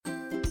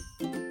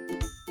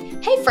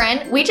Hey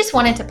friend, we just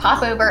wanted to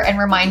pop over and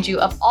remind you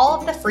of all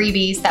of the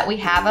freebies that we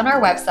have on our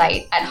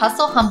website at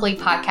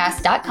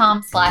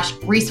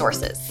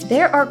hustlehumblypodcast.com/resources.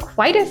 There are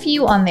quite a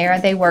few on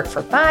there. They work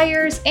for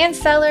buyers and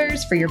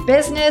sellers, for your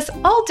business,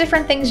 all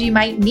different things you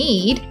might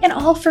need, and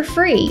all for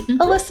free.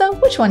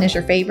 Alyssa, which one is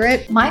your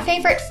favorite? My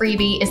favorite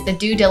freebie is the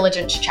due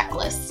diligence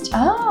checklist.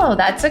 Oh,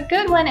 that's a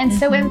good one and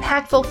so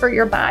impactful for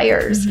your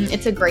buyers.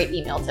 It's a great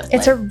email template.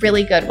 It's a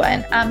really good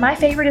one. My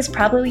favorite is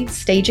probably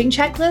staging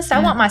checklist. I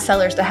want my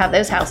sellers to have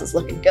those houses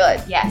looking good.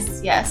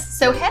 Yes.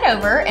 So head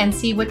over and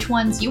see which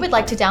ones you would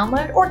like to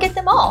download or get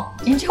them all.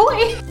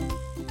 Enjoy.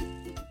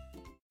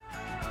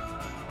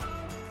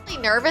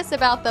 Nervous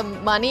about the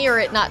money or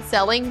it not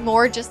selling,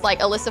 more just like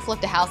Alyssa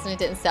flipped a house and it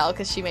didn't sell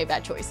because she made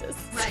bad choices.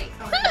 Right.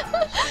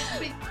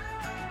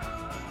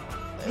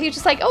 He was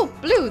just like, oh,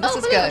 blue, this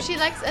is blue. good. She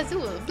likes azul.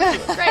 Blue.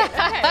 Great.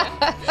 Okay.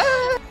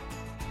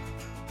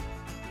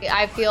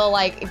 I feel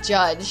like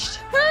judged.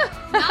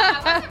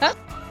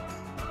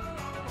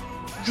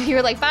 You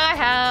were like, bye,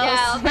 house. Yeah,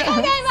 I was like,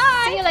 okay,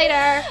 bye. See you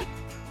later.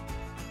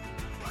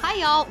 Hi,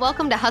 y'all.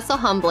 Welcome to Hustle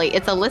Humbly.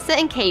 It's Alyssa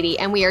and Katie,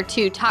 and we are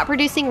two top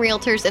producing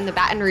realtors in the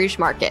Baton Rouge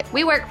market.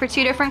 We work for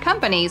two different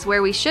companies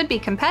where we should be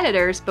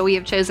competitors, but we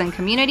have chosen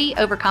community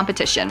over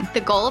competition. The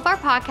goal of our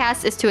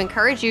podcast is to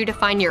encourage you to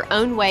find your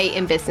own way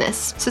in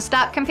business. So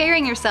stop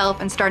comparing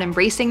yourself and start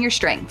embracing your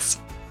strengths.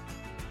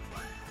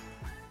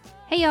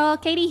 Hey y'all,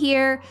 Katie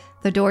here.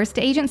 The doors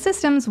to Agent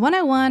Systems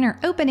 101 are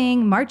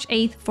opening March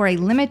 8th for a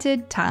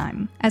limited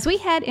time. As we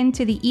head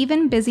into the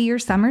even busier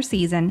summer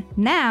season,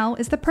 now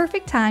is the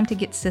perfect time to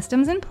get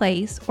systems in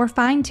place or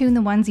fine-tune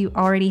the ones you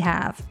already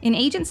have. In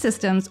Agent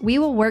Systems, we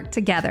will work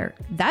together.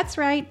 That's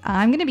right,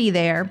 I'm going to be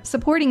there,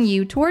 supporting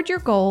you toward your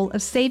goal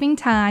of saving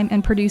time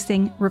and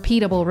producing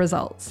repeatable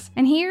results.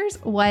 And here's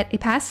what a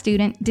past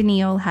student,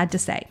 Danielle, had to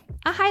say.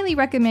 I highly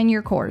recommend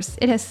your course.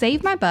 It has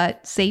saved my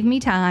butt, saved me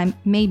time,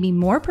 made me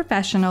more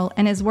professional,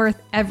 and is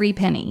worth every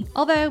penny.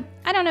 Although,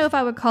 I don't know if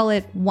I would call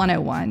it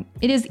 101.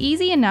 It is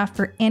easy enough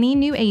for any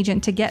new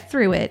agent to get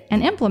through it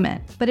and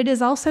implement, but it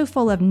is also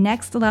full of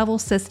next-level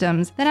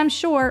systems that I'm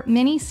sure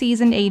many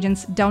seasoned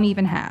agents don't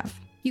even have.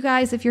 You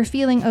guys, if you're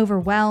feeling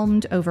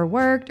overwhelmed,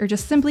 overworked, or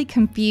just simply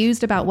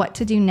confused about what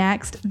to do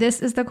next,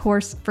 this is the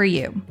course for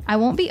you. I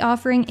won't be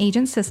offering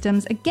Agent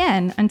Systems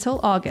again until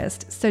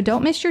August, so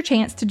don't miss your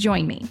chance to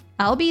join me.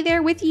 I'll be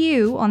there with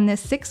you on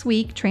this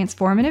 6-week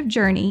transformative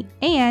journey,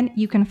 and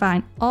you can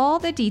find all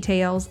the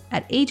details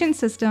at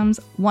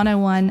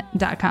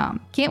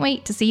agentsystems101.com. Can't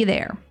wait to see you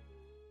there.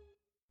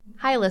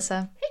 Hi,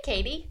 Alyssa. Hey,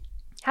 Katie.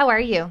 How are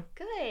you?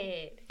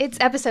 Good. It's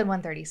episode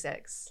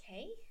 136.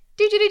 Okay.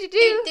 The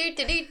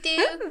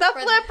The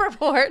flip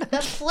report.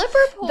 The flip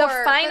report. The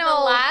final- for the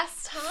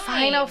last time.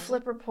 Final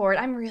flip report.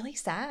 I'm really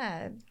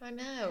sad. I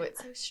know.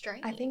 It's so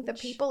strange. I think the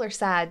people are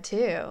sad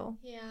too.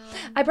 Yeah.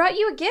 I brought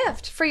you a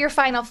gift for your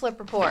final flip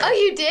report. Oh,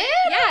 you did?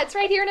 Yeah, it's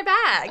right here in a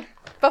bag.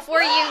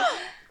 Before you... Oh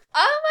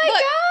my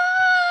Look,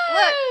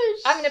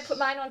 gosh. I'm going to put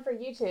mine on for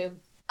YouTube.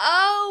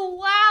 Oh,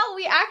 wow.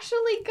 We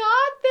actually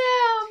got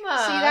them.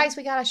 So you guys,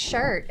 we got a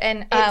shirt.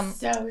 And It's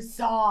so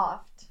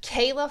soft.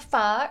 Kayla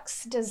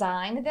Fox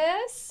designed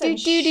this. Do, And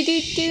do, do, do,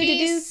 do,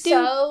 she's do, do.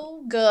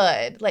 so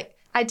good. Like,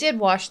 I did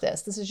wash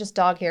this. This is just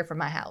dog hair from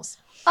my house.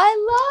 I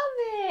love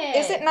it.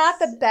 Is it not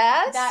the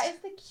best? That is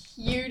the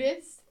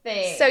cutest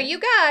thing. So you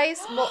guys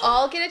will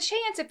all get a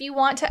chance. If you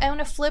want to own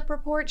a Flip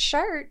Report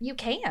shirt, you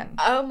can.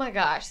 Oh my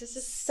gosh, this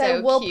is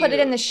So we'll put it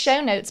in the show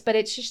notes, but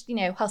it's just,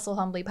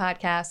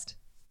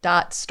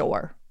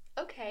 hustlehumblypodcast.store.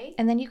 Okay.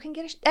 And then you can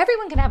get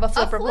everyone can have a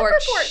Flip Report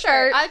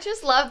shirt. I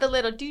just love the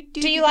little do.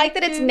 Do you like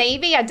that it's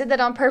navy? I did that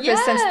on purpose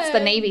since it's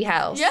the Navy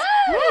house.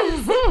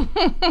 Yes. That's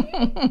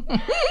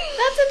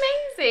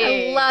amazing.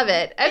 I love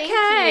it. Thank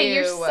Okay, you.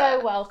 you're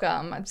so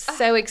welcome. I'm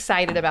so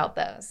excited about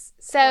this.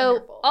 So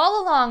Wonderful.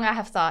 all along I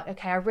have thought,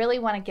 okay, I really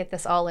want to get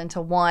this all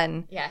into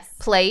one Yes.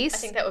 place. I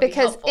think that would be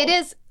because helpful. it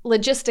is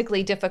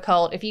logistically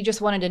difficult if you just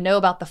wanted to know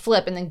about the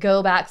flip and then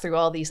go back through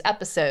all these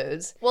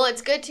episodes. Well,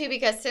 it's good too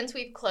because since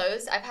we've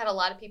closed, I've had a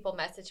lot of people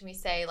message me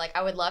say like,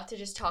 I would love to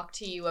just talk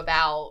to you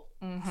about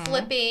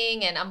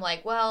flipping, and I'm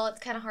like, well, it's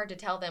kind of hard to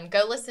tell them.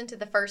 Go listen to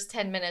the first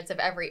 10 minutes of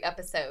every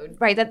episode.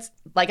 Right, that's,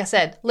 like I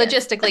said,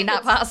 logistically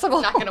not possible.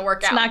 It's not going to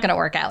work out. It's not going to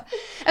work out.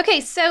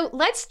 Okay, so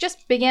let's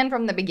just begin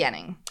from the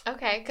beginning.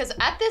 Okay, because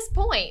at this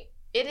point,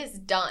 it is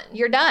done.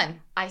 You're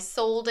done. I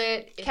sold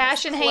it.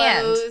 Cash has in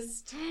hand.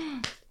 closed.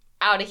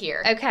 Out of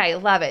here. Okay,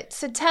 love it.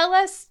 So tell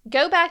us,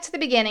 go back to the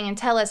beginning and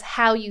tell us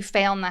how you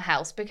found the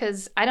house,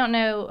 because I don't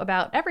know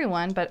about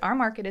everyone, but our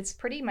market, it's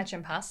pretty much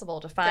impossible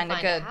to find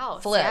a good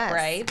house, flip, yes.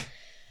 right?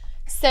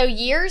 So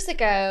years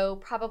ago,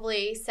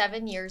 probably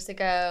 7 years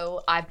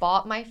ago, I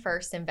bought my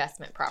first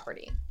investment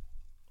property.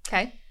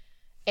 Okay.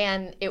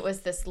 And it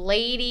was this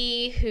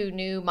lady who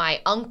knew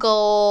my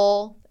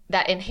uncle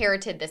that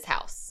inherited this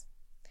house.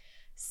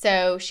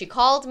 So she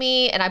called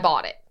me and I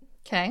bought it.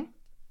 Okay.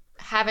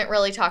 Haven't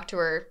really talked to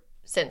her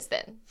since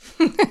then.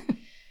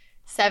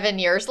 7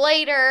 years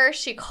later,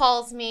 she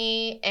calls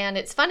me, and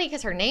it's funny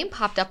because her name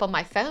popped up on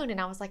my phone,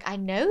 and I was like, I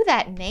know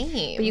that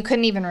name. But you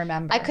couldn't even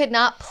remember. I could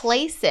not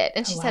place it.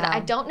 And she said, I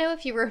don't know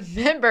if you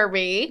remember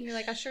me. You're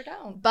like, I sure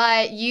don't.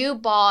 But you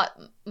bought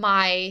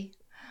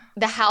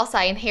the house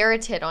I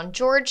inherited on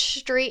George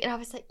Street. And I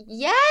was like,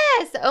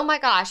 yes. Oh my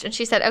gosh. And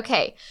she said,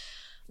 okay,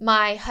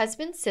 my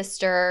husband's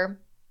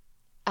sister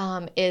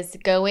is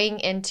going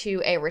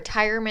into a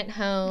retirement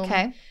home.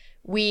 Okay.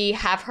 We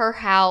have her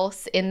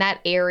house in that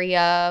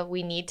area.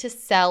 We need to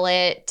sell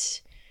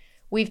it.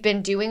 We've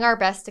been doing our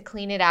best to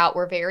clean it out.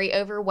 We're very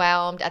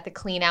overwhelmed at the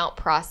clean out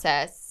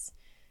process.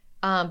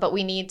 But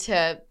we need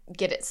to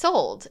get it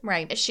sold.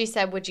 Right. She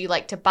said, would you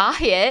like to buy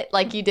it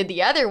like you did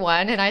the other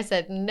one? And I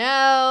said,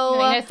 no.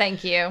 No,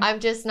 thank you. I'm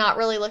just not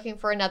really looking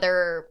for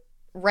another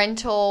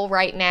rental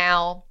right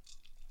now.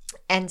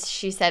 And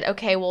she said,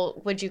 okay,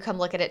 well, would you come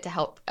look at it to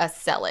help us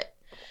sell it?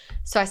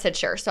 So I said,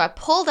 sure. So I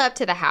pulled up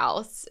to the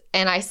house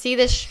and I see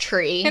this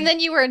tree. And then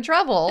you were in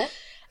trouble.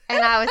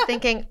 And I was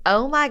thinking,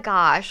 oh my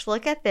gosh,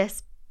 look at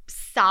this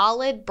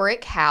solid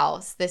brick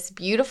house, this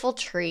beautiful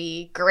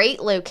tree, great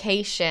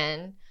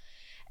location.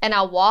 And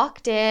I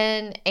walked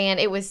in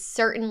and it was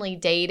certainly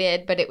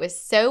dated, but it was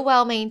so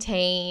well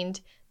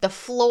maintained. The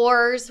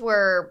floors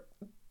were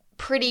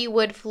pretty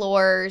wood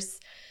floors.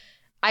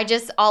 I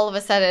just all of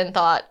a sudden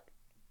thought,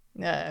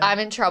 I'm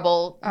in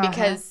trouble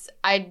because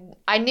I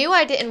knew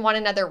I didn't want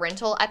another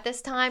rental at this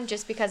time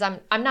just because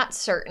I'm not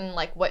certain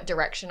like what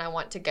direction I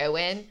want to go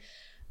in.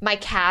 My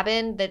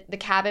cabin, the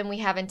cabin we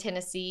have in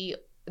Tennessee,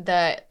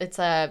 it's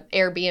a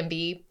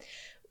Airbnb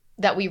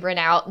that we rent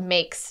out,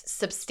 makes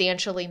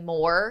substantially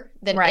more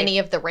than any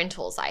of the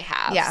rentals I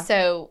have. Yeah.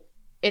 So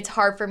it's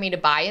hard for me to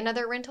buy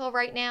another rental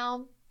right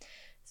now.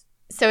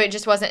 So it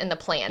just wasn't in the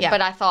plan. Yeah.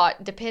 But I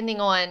thought depending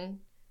on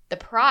the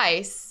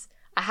price,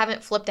 I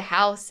haven't flipped a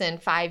house in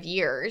 5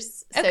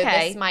 years. So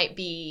this might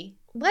be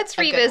Let's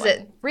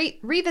revisit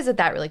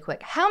that really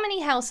quick. How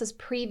many houses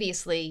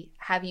previously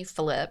have you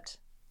flipped?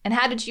 And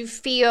how did you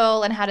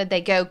feel and how did they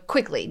go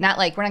quickly? Not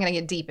like we're not going to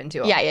get deep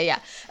into it. Yeah.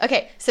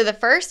 Okay, so the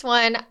first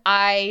one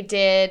I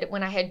did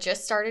when I had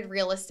just started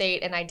real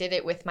estate, and I did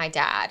it with my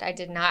dad. I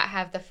did not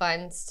have the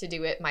funds to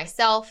do it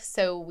myself,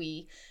 so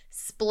we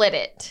split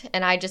it,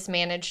 and I just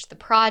managed the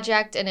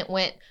project, and it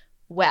went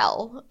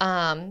well.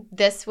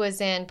 This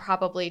was in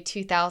probably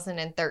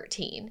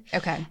 2013.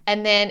 Okay.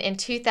 And then in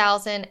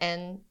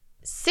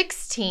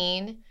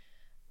 2016,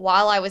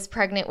 while I was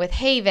pregnant with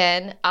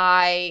Haven,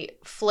 I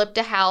flipped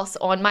a house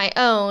on my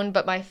own,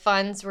 but my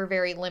funds were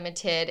very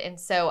limited. And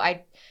so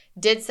I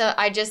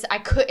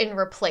couldn't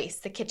replace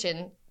the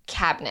kitchen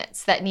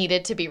cabinets that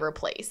needed to be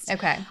replaced.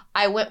 Okay.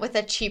 I went with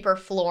a cheaper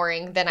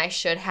flooring than I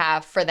should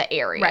have for the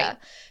area. Right.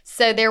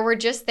 So there were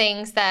just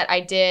things that I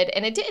did,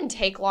 and it didn't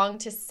take long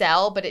to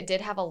sell, but it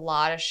did have a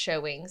lot of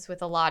showings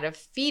with a lot of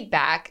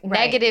feedback,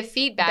 negative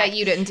feedback. That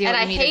you didn't do and what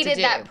I you needed to hated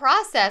do. that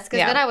process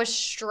because then I was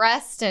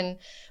stressed and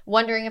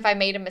wondering if I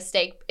made a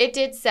mistake. It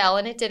did sell,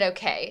 and it did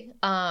okay.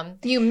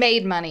 You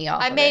made money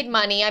off of it. I made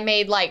money. I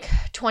made like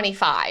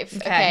 25,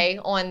 okay,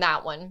 on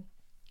that one.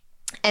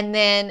 And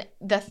then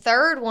the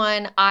third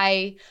one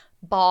I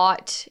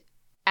bought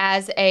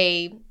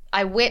I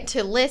went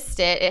to list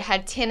it. It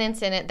had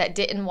tenants in it that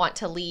didn't want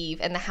to leave,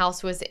 and the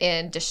house was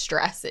in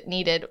distress. It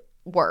needed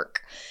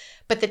work.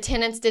 But the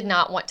tenants did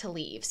not want to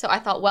leave. So I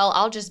thought, well,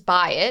 I'll just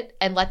buy it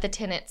and let the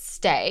tenants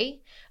stay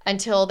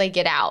until they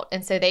get out.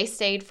 And so they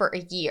stayed for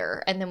a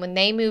year. And then when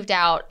they moved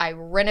out, I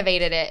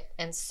renovated it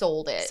and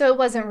sold it. So it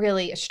wasn't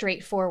really a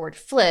straightforward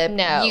flip.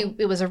 No.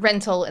 It was a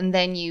rental and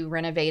then you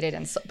renovated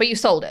but you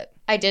sold it.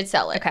 I did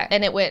sell it. Okay.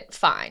 And it went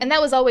fine. And that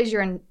was always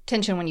your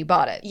intention when you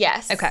bought it?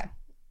 Yes. Okay.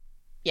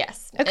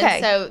 Yes. Okay.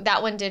 And so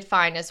that one did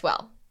fine as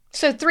well.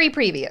 So 3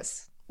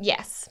 previous.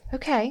 Yes.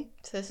 Okay.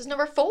 So this is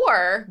number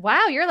 4.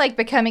 Wow, you're like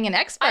becoming an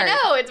expert. I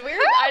know. It's weird.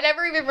 I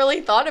never even really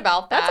thought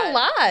about that. That's a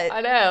lot.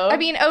 I know. I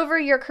mean, over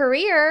your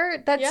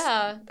career, that's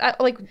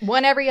like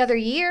one every other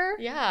year.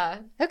 Yeah.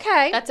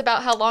 Okay. That's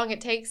about how long it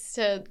takes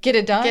to get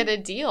it done. Get a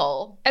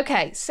deal.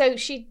 Okay. So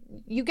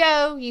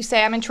you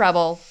say I'm in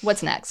trouble.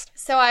 What's next?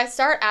 So I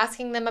start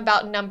asking them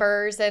about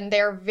numbers, and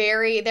they're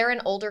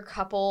an older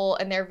couple,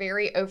 and they're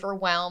very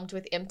overwhelmed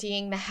with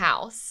emptying the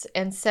house.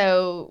 And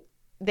so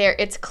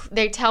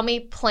they tell me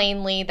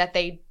plainly that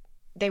they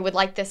would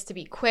like this to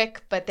be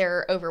quick, but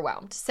they're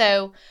overwhelmed.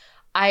 So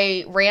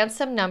I ran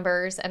some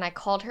numbers and I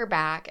called her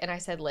back and I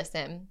said,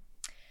 listen,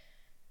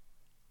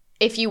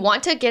 if you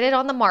want to get it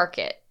on the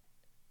market,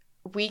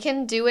 we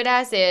can do it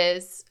as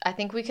is. I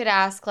think we could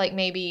ask like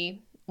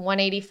maybe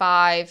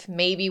 185,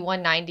 maybe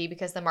 190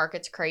 because the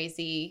market's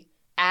crazy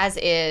as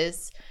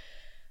is,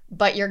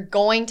 but you're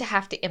going to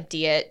have to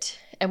empty it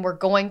and we're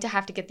going to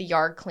have to get the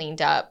yard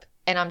cleaned up.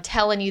 And I'm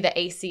telling you the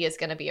AC is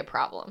going to be a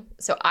problem.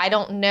 So I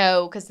don't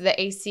know because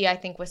the AC I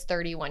think was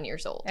 31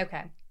 years old.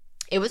 Okay.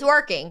 It was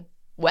working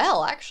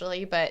well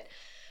actually, but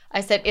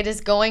I said it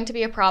is going to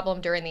be a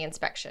problem during the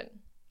inspection.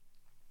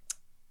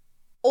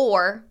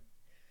 Or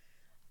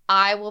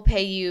I will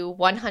pay you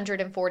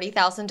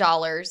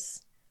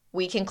 $140,000.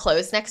 We can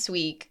close next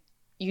week.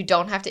 You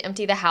don't have to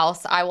empty the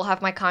house. I will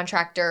have my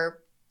contractor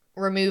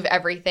remove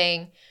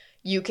everything.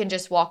 You can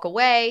just walk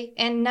away.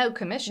 And no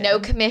commission. No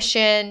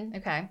commission.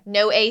 Okay.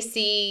 No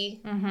AC.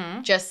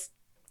 Just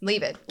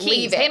leave it. Keys.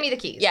 Leave it. Hand me the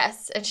keys.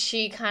 Yes. And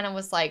she kind of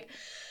was like,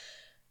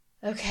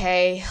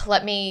 okay,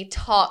 let me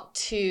talk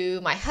to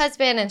my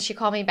husband. And she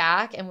called me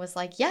back and was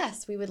like,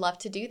 yes, we would love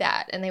to do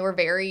that. And they were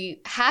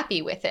very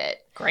happy with it.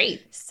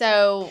 Great.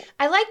 So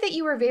I like that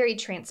you were very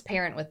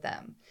transparent with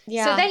them.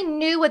 yeah. So they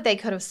knew what they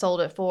could have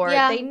sold it for.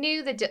 Yeah. They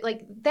knew that,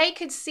 like, they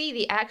could see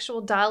the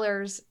actual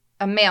dollars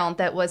amount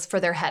that was for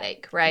their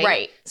headache, right?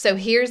 Right. So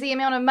here's the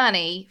amount of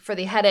money for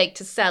the headache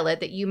to sell it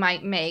that you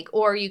might make,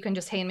 or you can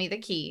just hand me the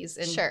keys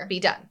and Sure. be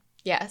done.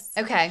 Yes.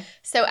 Okay.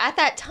 So at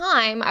that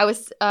time,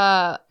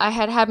 I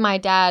had my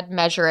dad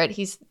measure it.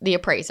 He's the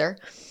appraiser,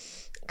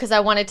 because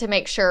I wanted to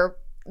make sure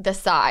the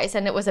size.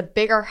 And it was a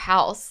bigger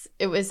house.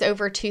 It was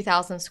over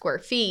 2,000 square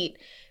feet,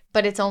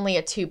 but it's only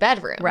a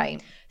 2-bedroom.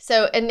 Right.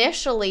 So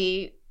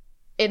initially,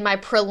 in my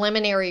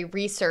preliminary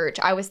research,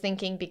 I was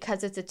thinking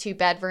because it's a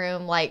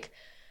 2-bedroom, like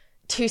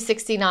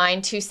 $269,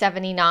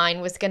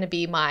 $279 was going to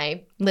be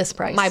my List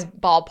price. my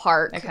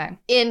ballpark Okay.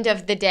 end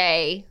of the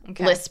day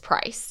Okay. list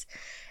price.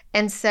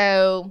 And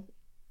so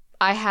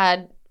I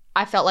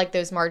felt like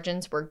those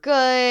margins were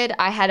good.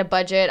 I had a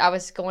budget. I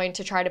was going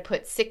to try to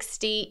put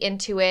 60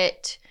 into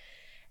it,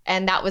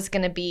 and that was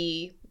going to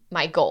be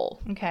my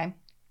goal. Okay.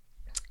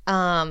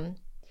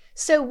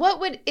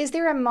 So is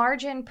there a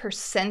margin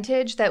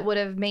percentage that would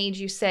have made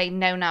you say,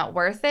 no, not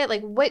worth it?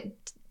 Like, what,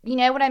 you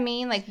know what I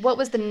mean? Like, what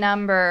was the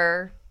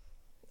number?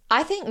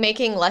 I think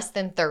making less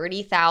than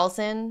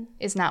 $30,000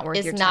 Is not worth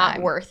is your not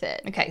time. worth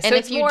it. Okay. So And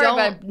it's if you more don't,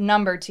 of a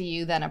number to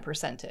you than a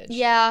percentage.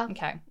 yeah,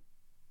 Okay.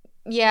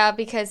 yeah,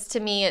 because to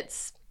me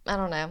it's, I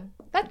don't know.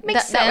 That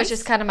makes sense. That was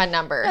just kind of my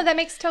number. No, that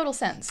makes total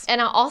sense.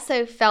 And I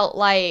also felt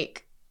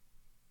like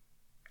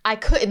I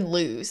couldn't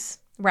lose.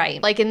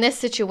 Right. Like in this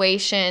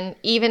situation,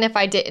 even if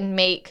I didn't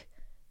make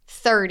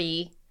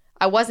 30,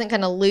 I wasn't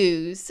going to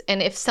lose.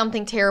 And if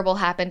something terrible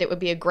happened, it would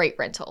be a great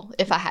rental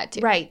if I had to.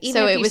 Right. Even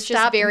so if it you was just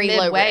stopped very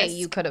low midway, risk.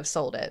 you could have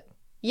sold it.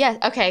 Yeah.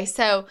 Okay.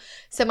 So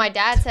my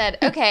dad said,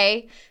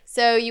 okay,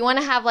 so you want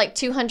to have like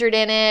 200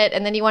 in it,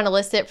 and then you want to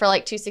list it for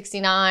like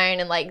 269,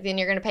 and like then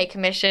you're going to pay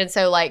commission.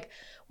 So like,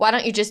 why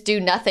don't you just do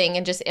nothing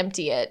and just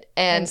empty it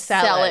and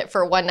sell it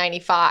for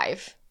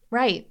 195?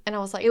 Right. And I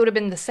was like, It would have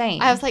been the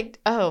same. I was like,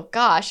 oh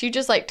gosh, you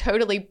just like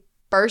totally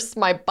burst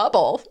my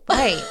bubble.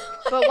 right.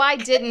 But why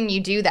didn't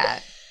you do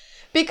that?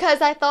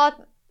 Because I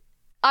thought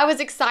I was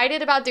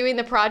excited about doing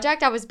the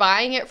project. I was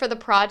buying it for the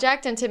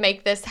project and to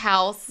make this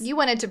house. You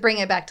wanted to bring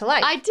it back to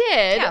life. I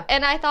did. Yeah.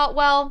 And I thought,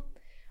 well,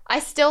 I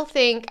still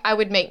think I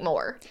would make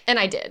more. And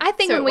I did. I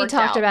think So when it we worked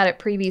talked out. about it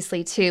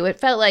previously too, it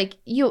felt like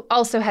you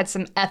also had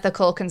some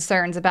ethical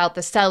concerns about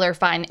the seller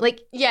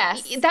like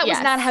Yes. that was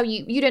yes. not how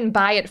you didn't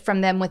buy it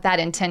from them with that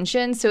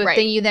intention. So if Right.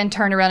 then you then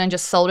turned around and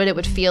just sold it, it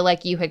would feel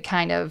like you had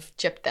kind of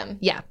gypped them.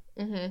 yeah.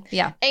 Mm-hmm.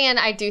 Yeah. And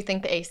I do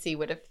think the AC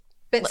would have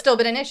But still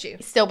been an issue.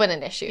 still been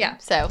an issue. Yeah.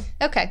 So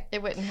Okay.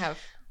 it wouldn't have.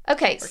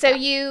 Okay. Worked So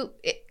out.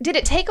 did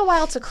it take a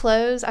while to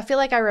close? I feel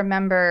like I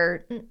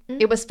remember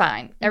it was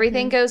fine.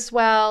 Everything goes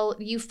well.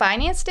 You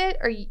financed it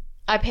or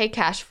I paid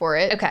cash for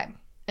it. okay.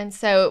 And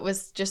so it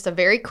was just a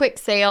very quick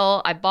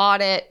sale. I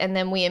bought it, and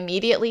then we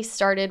immediately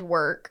started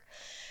work.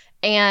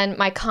 And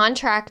my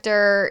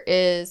contractor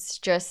is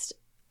just,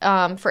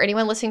 for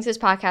anyone listening to this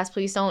podcast,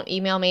 please don't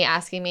email me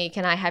asking me,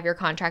 can I have your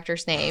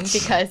contractor's name?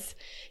 Because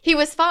he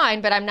was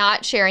fine, but I'm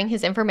not sharing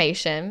his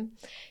information.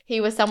 He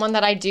was someone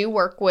that I do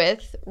work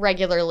with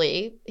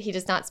regularly. He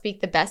does not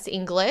speak the best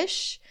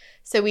English.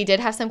 So we did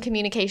have some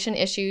communication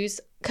issues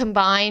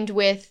combined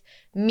with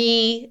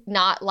me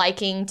not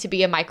liking to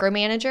be a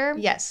micromanager.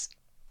 Yes.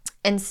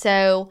 And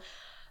so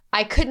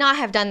I could not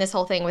have done this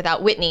whole thing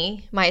without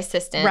Whitney, my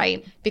assistant.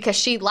 Right. Because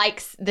she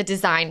likes the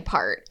design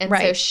part. And so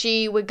Right.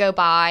 she would go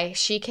by.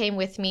 She came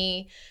with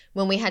me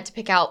when we had to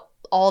pick out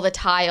all the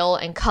tile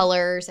and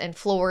colors and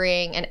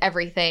flooring and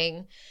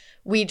everything.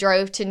 We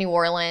drove to New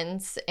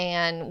Orleans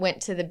and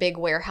went to the big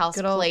warehouse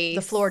Good old- place.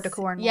 the Floor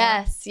Decor.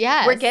 Yes,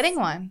 yes. We're getting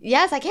one.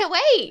 Yes, I can't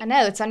wait. I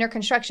know, it's under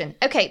construction.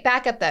 Okay,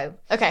 back up though.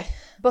 Okay.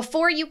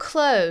 Before you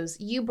close,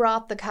 you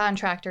brought the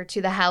contractor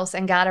to the house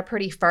and got a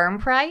pretty firm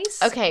price.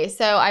 Okay,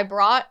 so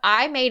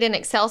I made an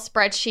Excel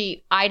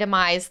spreadsheet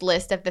itemized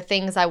list of the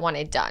things I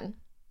wanted done.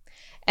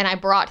 And I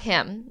brought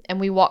him and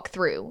we walked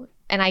through,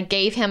 and I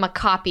gave him a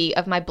copy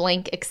of my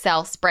blank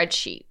Excel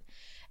spreadsheet.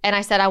 And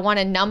I said, I want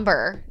a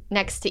number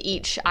next to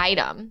each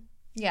item.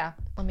 Yeah.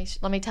 Let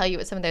me tell you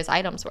what some of those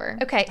items were.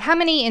 Okay, how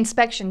many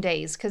inspection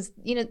days? Because,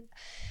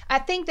 I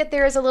think that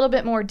there is a little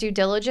bit more due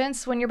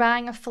diligence when you're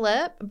buying a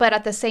flip, but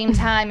at the same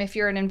time, if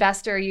you're an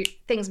investor,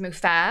 things move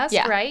fast,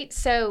 Yeah. right?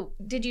 So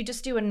did you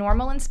just do a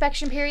normal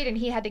inspection period and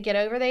he had to get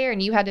over there and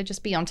you had to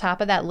just be on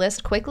top of that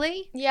list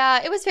quickly?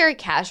 Yeah, it was very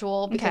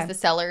casual because Okay. the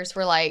sellers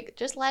were like,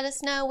 just let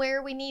us know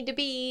where we need to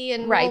be.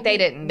 And Right, they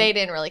didn't. They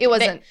didn't really. It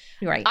wasn't,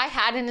 right, I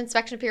had an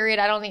inspection period.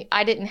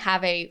 I didn't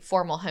have a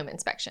formal home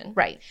inspection.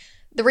 right.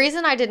 The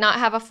reason I did not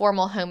have a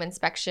formal home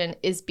inspection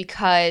is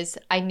because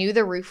I knew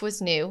the roof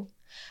was new.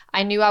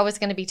 I knew I was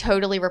going to be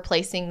totally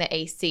replacing the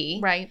AC.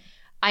 Right.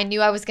 I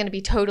knew I was going to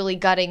be totally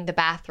gutting the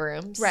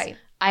bathrooms. Right.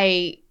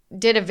 I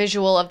did a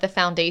visual of the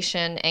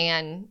foundation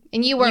and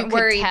you weren't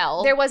worried.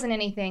 Tell. There wasn't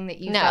anything that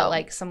you felt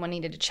like someone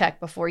needed to check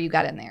before you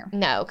got in there.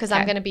 No, because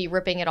I'm going to be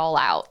ripping it all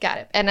out. Got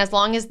it. And as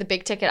long as the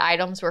big ticket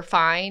items were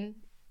fine,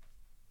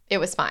 it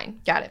was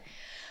fine. Got it.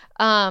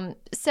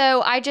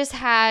 So I just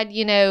had,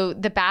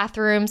 the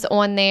bathrooms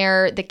on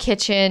there, the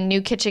kitchen,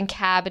 new kitchen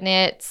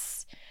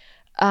cabinets,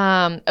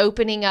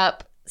 opening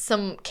up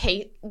some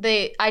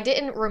I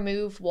didn't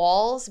remove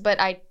walls, but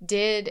I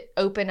did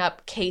open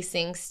up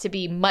casings to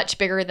be much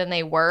bigger than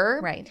they were.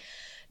 Right.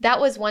 That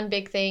was one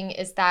big thing,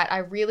 is that I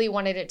really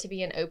wanted it to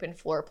be an open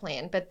floor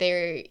plan, but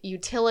their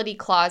utility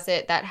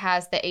closet that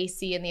has the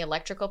AC and the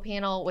electrical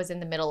panel was in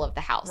the middle of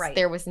the house. Right.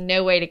 There was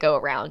no way to go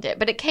around it,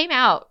 but it came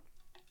out.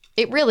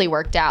 It really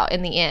worked out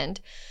in the end.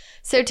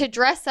 So to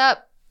dress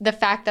up the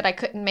fact that I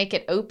couldn't make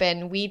it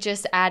open, we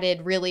just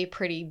added really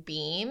pretty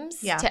beams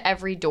to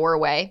every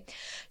doorway.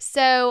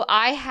 So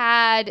I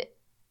had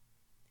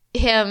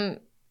him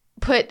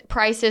put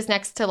prices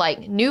next to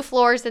like new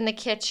floors in the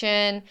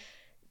kitchen,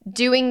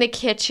 doing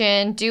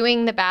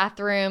the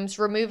bathrooms,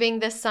 removing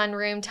the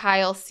sunroom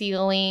tile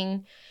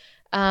ceiling.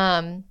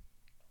 Those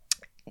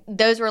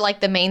were like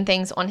the main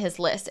things on his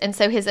list. And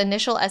so his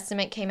initial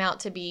estimate came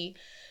out to be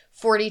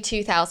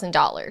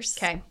 $42,000.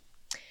 Okay.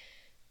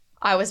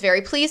 I was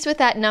very pleased with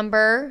that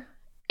number.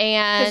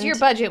 And because your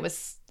budget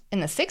was in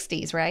the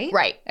 60s, right?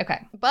 Right.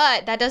 Okay.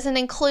 But that doesn't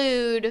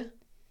include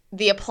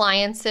the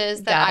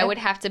appliances that I would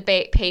have to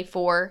pay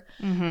for.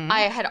 Mm-hmm.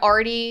 I had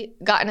already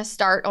gotten a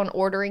start on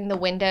ordering the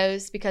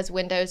windows because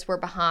windows were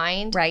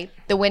behind. Right.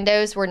 The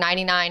windows were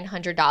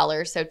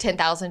 $9,900, so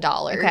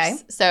 $10,000. Okay.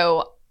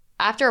 So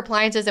after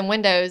appliances and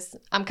windows,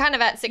 I'm kind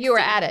of at 60. You were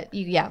at it.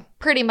 Yeah.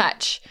 Pretty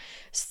much.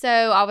 So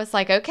I was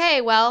like,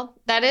 okay, well,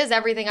 that is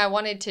everything I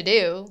wanted to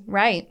do.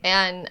 Right.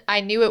 And I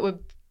knew it would.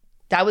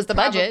 That was the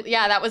budget.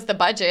 Yeah, that was the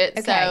budget.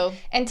 Okay. So.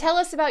 And tell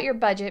us about your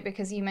budget,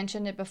 because you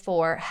mentioned it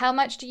before. How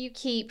much do you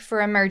keep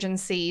for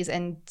emergencies,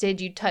 and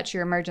did you touch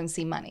your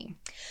emergency money?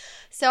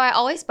 So I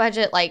always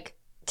budget like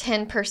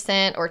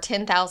 10% or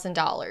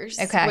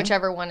 $10,000. Okay.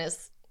 Whichever one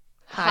is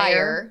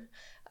higher.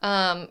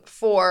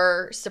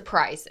 For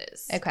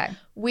surprises. Okay.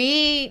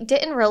 We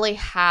didn't really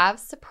have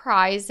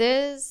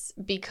surprises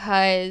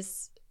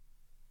because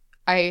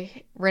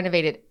I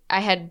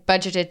had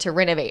budgeted to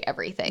renovate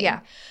everything. Yeah.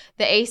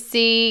 The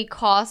AC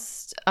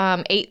cost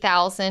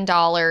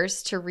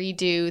 $8,000 to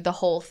redo the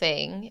whole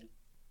thing,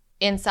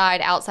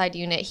 inside, outside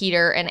unit,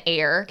 heater, and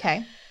air.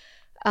 Okay.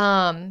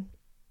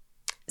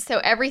 So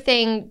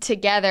everything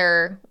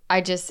together,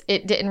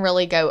 it didn't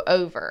really go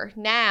over.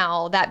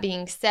 Now, that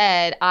being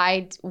said,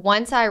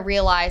 once I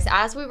realized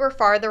as we were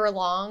farther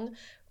along,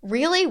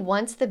 really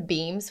once the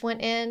beams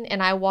went in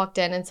and I walked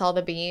in and saw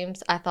the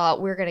beams, I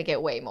thought we're going to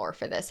get way more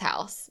for this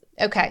house.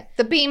 Okay.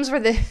 The beams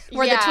were the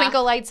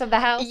twinkle lights of the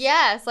house?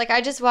 Yes. Like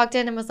I just walked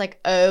in and was like,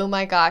 oh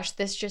my gosh,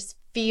 this just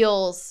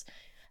feels...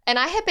 And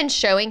I had been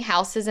showing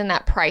houses in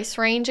that price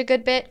range a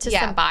good bit to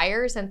some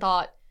buyers and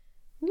thought,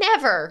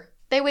 never.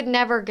 They would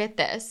never get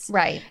this.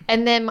 Right.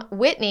 And then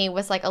Whitney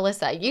was like,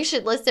 Alyssa, you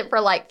should list it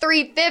for like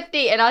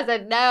 $350. And I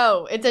said,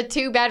 no, it's a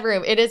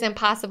 2-bedroom. It is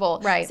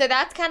impossible. Right. So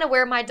that's kind of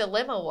where my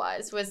dilemma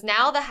was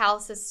now the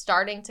house is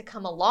starting to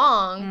come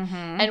along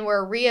and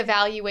we're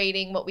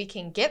reevaluating what we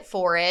can get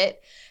for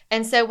it.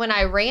 And so when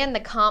I ran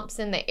the comps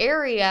in the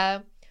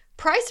area,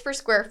 price per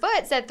square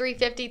foot said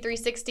 $350,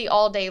 $360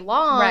 all day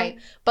long. Right.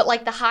 But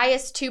like the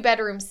highest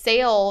 2-bedroom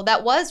sale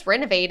that was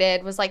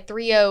renovated was like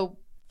 $305,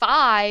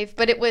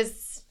 but it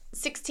was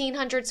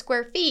 1,600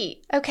 square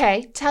feet.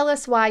 Okay. Tell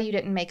us why you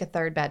didn't make a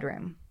 3rd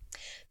bedroom.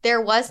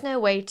 There was no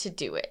way to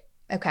do it.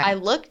 Okay. I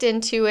looked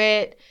into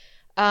it.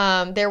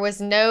 There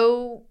was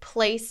no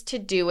place to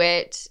do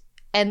it.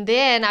 And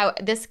then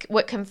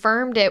what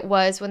confirmed it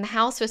was when the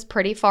house was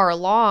pretty far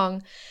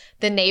along,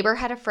 the neighbor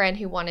had a friend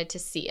who wanted to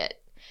see it.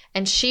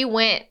 And she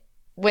went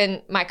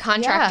when my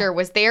contractor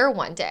was there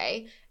one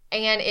day.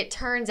 And it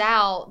turns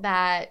out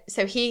that,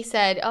 so he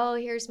said, oh,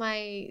 here's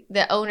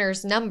the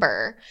owner's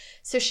number.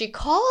 So she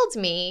called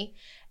me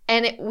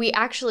and we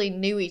actually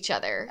knew each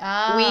other.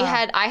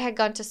 I had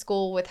gone to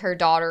school with her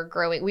daughter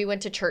we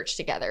went to church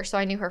together. So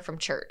I knew her from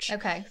church.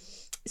 Okay.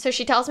 So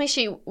she tells me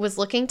she was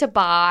looking to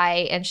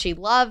buy and she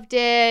loved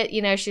it.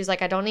 She's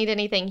like, I don't need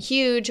anything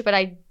huge, but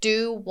I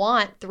do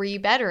want 3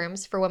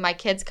 bedrooms for when my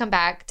kids come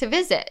back to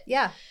visit.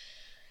 Yeah.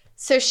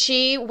 So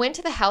she went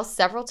to the house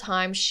several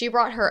times. She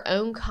brought her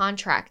own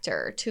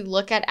contractor to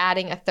look at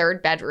adding a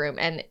 3rd bedroom.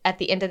 And at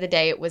the end of the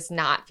day, it was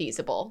not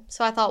feasible.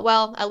 So I thought,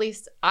 well, at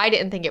least I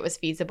didn't think it was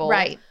feasible.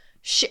 Right.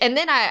 And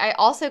then I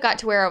also got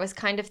to where I was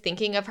kind of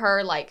thinking of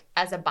her like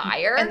as a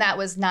buyer. And that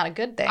was not a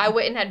good thing. I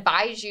wouldn't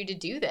advise you to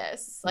do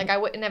this. Like I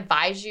wouldn't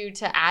advise you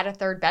to add a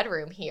 3rd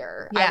bedroom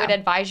here. Yeah. I would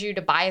advise you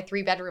to buy a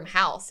 3-bedroom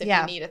house if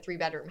you need a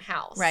 3-bedroom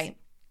house. Right.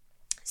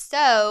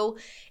 So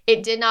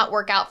it did not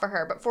work out for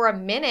her. But for a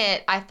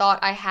minute, I thought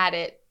I had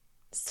it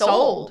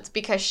sold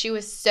because she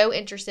was so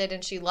interested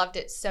and she loved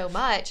it so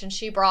much. And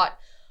she brought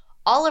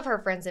all of her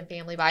friends and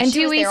family by. And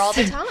she was there all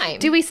the time.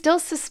 Do we still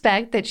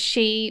suspect that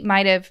she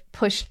might have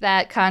pushed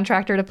that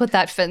contractor to put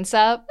that fence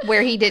up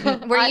where he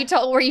didn't? Where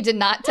you did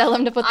not tell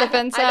him to put the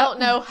fence up? I don't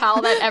know how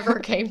that ever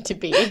came to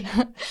be.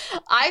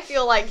 I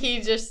feel like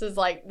he just is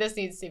like, this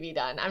needs to be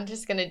done. I'm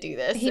just going to do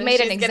this. He made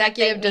an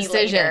executive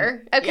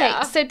decision. Okay,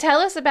 so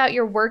tell us about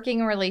your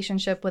working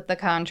relationship with the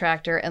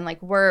contractor and like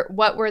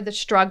what were the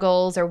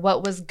struggles or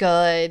what was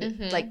good?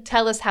 Mm-hmm. Like,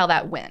 tell us how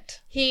that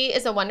went. He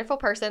is a wonderful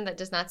person that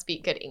does not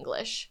speak good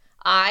English.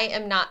 I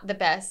am not the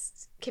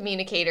best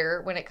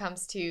communicator when it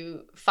comes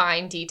to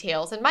fine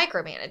details and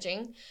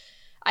micromanaging.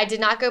 I did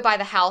not go by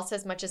the house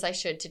as much as I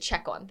should to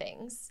check on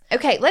things.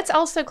 Okay, let's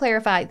also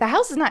clarify. The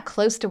house is not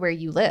close to where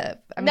you live.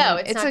 I mean, no,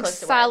 it's not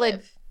close to where I live.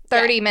 It's a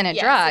solid 30-minute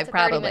drive, it's a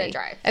probably. 30-minute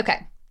drive.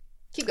 Okay,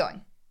 keep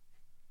going.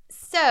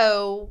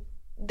 So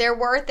there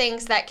were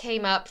things that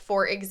came up.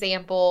 For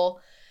example,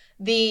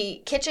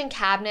 the kitchen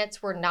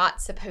cabinets were not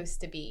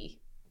supposed to be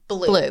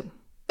blue.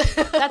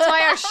 That's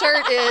why our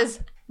shirt is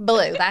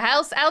blue. The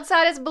house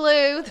outside is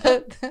blue.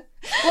 What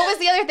was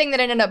the other thing that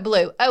ended up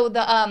blue? Oh,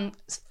 the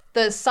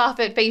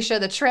soffit fascia,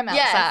 the trim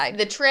outside. Yes,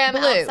 the trim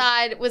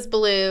outside was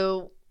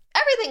blue.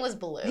 Everything was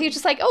blue. He was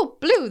just like, oh,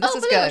 blue, this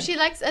is blue. good. She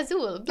likes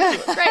azul. Blue.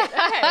 Great,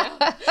 okay.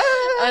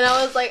 And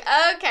I was like,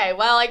 okay,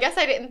 well, I guess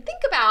I didn't think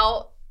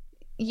about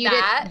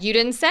that. You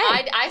didn't say.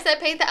 I said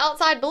paint the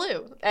outside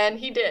blue, and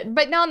he did.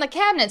 But now on the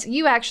cabinets,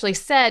 you actually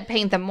said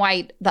paint them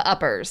white, the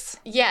uppers.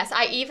 Yes,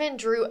 I even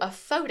drew a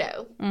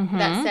photo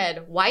that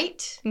said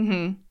white,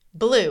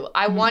 blue.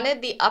 I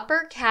wanted the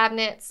upper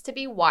cabinets to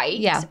be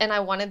white, and I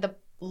wanted the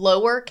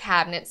lower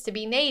cabinets to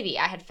be navy.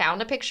 I had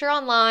found a picture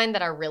online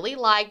that I really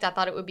liked. I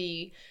thought it would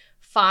be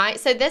fine.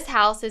 So this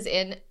house is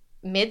in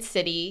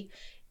Mid-City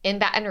in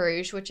Baton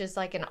Rouge, which is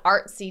like an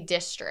artsy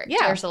district.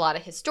 Yeah. There's a lot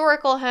of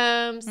historical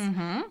homes,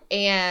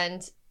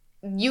 and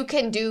you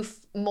can do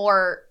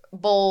more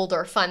bold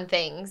or fun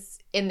things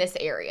in this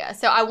area.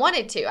 So I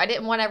wanted to. I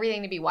didn't want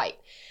everything to be white.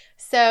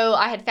 So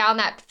I had found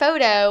that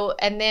photo,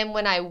 and then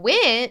when I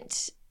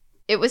went,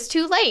 it was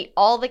too late.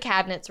 All the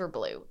cabinets were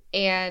blue,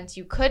 and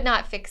you could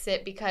not fix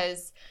it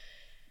because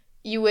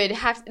you would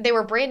have, they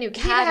were brand new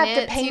cabinets. You'd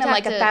have to paint them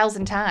like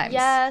 1,000 times.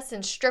 Yes,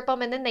 and strip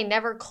them, and then they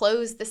never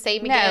closed the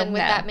same again with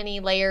that many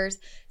layers.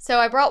 So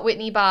I brought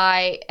Whitney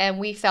by, and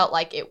we felt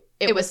like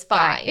it was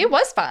fine. It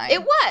was fine.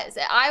 It was.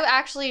 I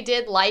actually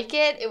did like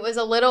it. It was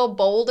a little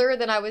bolder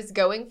than I was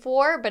going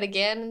for, but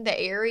again, the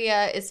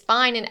area is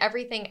fine, and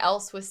everything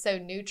else was so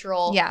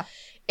neutral. Yeah.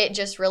 It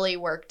just really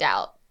worked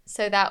out.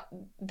 So that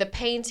the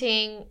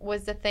painting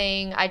was the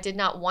thing. I did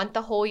not want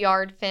the whole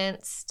yard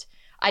fenced.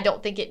 I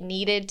don't think it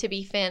needed to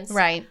be fenced.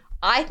 Right.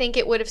 I think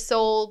it would have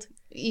sold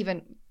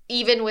even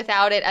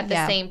without it at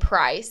the same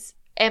price.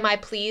 Am I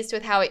pleased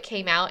with how it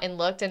came out and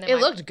looked? And it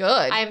looked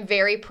good. I am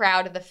very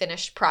proud of the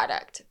finished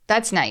product.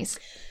 That's nice.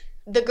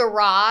 The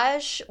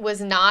garage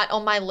was not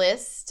on my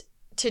list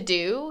to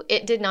do.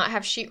 It did not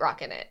have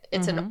sheetrock in it.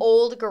 It's an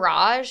old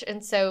garage,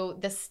 and so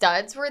the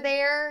studs were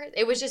there.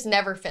 It was just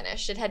never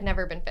finished. It had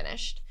never been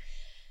finished.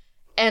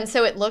 And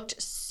so it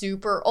looked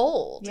super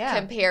old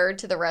compared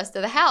to the rest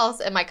of the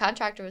house. And my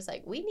contractor was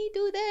like, we need to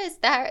do this.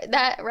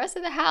 That rest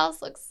of the house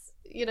looks,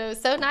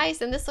 so nice.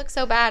 And this looks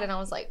so bad. And I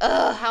was like,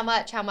 ugh, how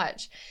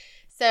much?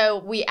 So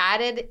we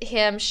added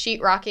him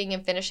sheetrocking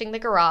and finishing the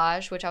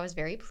garage, which I was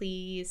very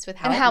pleased with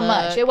how it looked. And how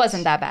much? It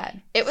wasn't that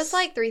bad. It was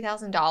like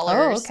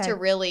 $3,000 to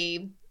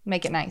really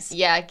make it nice.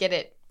 Yeah, get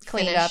it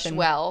cleaned finished up and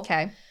well.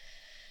 Okay.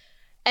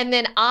 And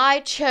then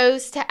I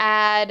chose to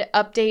add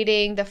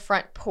updating the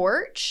front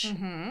porch.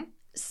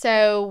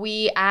 So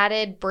we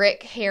added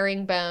brick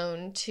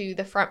herringbone to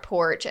the front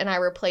porch, and I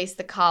replaced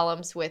the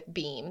columns with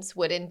beams,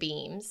 wooden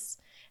beams.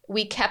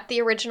 We kept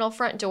the original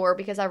front door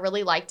because I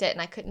really liked it,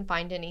 and I couldn't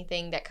find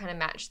anything that kind of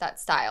matched that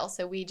style.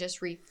 So we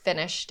just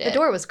refinished it. The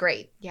door was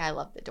great. Yeah, I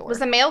love the door. Was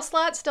the mail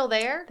slot still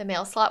there? The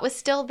mail slot was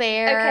still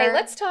there. Okay,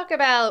 let's talk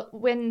about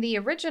when the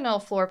original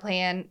floor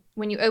plan,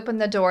 when you opened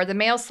the door, the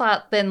mail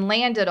slot then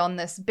landed on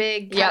this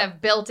big kind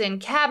of built-in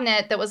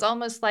cabinet that was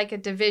almost like a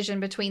division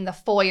between the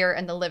foyer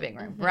and the living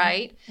room,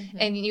 right?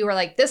 And you were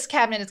like, this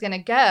cabinet is going to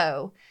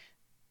go.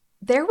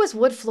 There was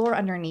wood floor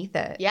underneath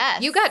it.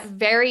 Yes. You got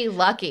very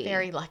lucky.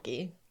 Very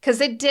lucky. Because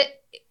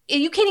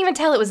you can't even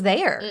tell it was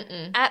there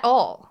at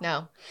all.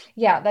 No.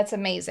 Yeah, that's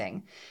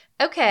amazing.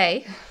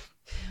 Okay.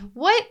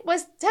 Tell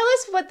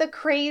us what the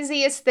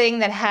craziest thing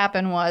that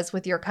happened was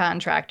with your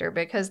contractor,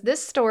 because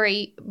this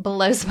story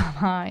blows my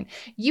mind.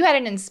 You had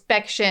an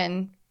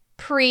inspection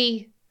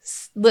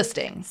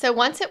pre-listing. So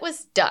once it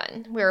was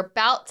done, we were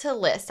about to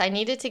list. I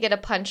needed to get a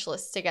punch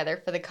list together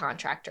for the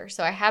contractor.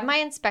 So I had my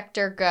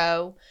inspector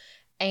go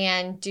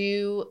and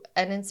do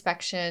an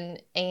inspection,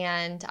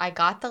 and I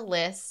got the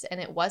list,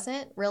 and it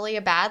wasn't really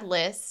a bad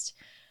list.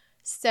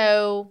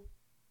 So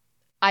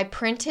I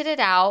printed it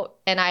out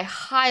and I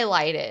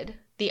highlighted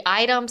the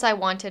items I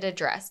wanted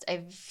addressed,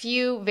 a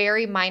few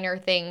very minor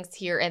things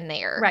here and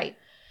there. Right.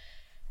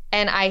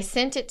 And I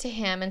sent it to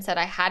him and said,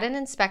 I had an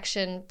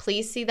inspection.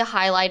 Please see the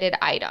highlighted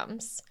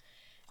items.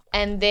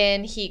 And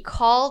then he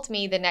called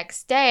me the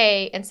next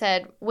day and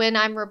said, when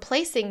I'm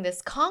replacing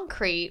this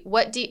concrete,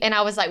 and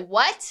I was like,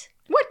 what?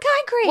 What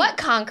concrete? What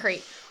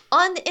concrete?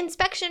 On the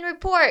inspection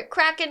report,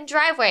 cracking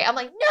driveway. I'm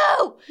like,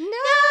 no,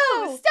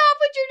 stop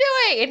what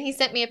you're doing. And he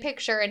sent me a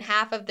picture, and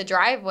half of the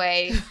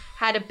driveway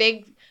had a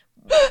big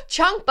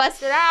chunk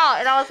busted out.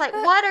 And I was like,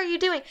 what are you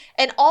doing?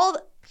 And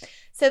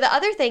so the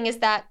other thing is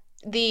that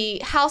the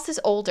house is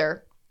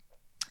older.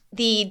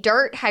 The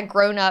dirt had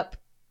grown up,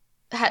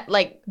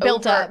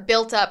 built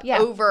up Yeah.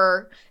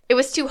 over. It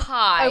was too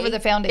high. Over the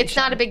foundation. It's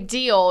not a big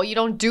deal. You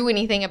don't do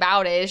anything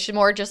about it. It's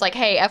more just like,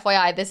 hey,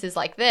 FYI, this is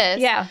like this.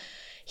 Yeah.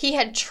 He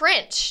had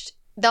trenched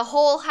the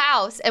whole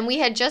house, and we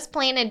had just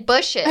planted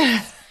bushes,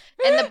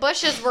 and the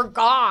bushes were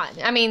gone.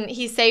 I mean,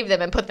 he saved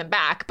them and put them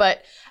back,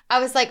 but I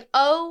was like,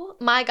 oh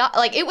my God.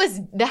 Like,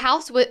 the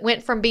house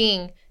went from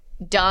being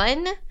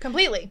done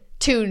Completely.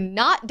 to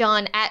not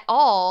done at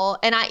all.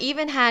 And I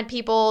even had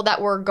people that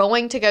were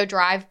going to go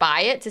drive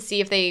by it to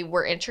see if they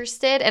were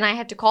interested. And I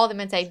had to call them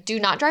and say, do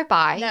not drive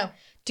by. No.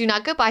 Do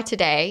not go by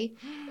today.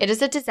 It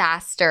is a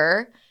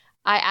disaster.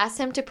 I asked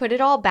him to put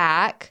it all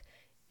back.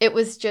 It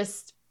was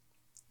just...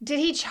 Did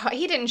he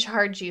didn't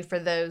charge you for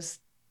those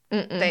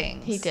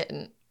things? He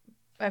didn't.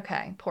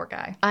 Okay. Poor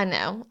guy. I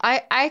know.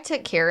 I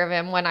took care of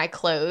him when I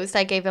closed.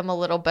 I gave him a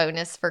little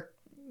bonus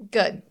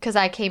Good. because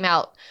I came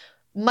out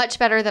much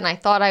better than I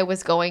thought I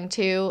was going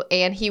to,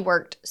 and he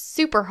worked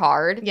super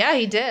hard. Yeah,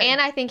 he did. And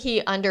I think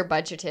he under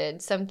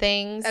budgeted some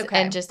things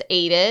Okay. and just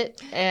ate it.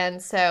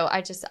 And so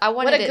I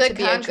wanted What a it good to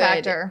be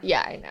contractor. a good.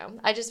 Yeah, I know.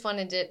 I just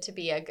wanted it to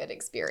be a good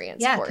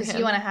experience yeah, for because him.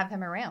 you want to have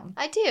him around.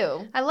 I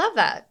do. I love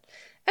that.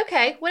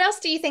 Okay, what else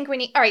do you think we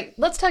need? All right,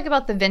 let's talk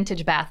about the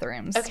vintage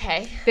bathrooms.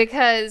 Okay.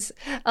 Because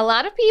a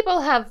lot of people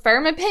have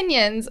firm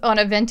opinions on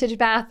a vintage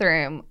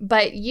bathroom,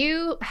 but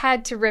you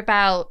had to rip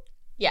out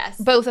Yes.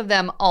 both of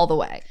them all the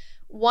way.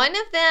 One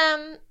of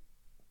them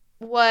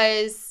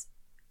was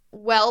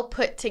well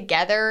put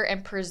together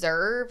and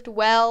preserved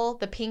well,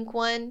 the pink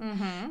one.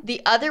 Mm-hmm.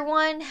 The other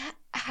one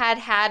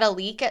had a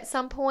leak at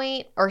some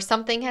point, or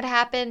something had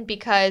happened,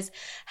 because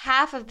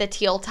half of the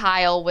teal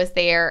tile was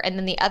there, and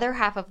then the other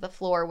half of the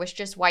floor was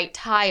just white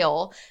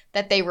tile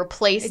that they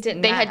replaced. It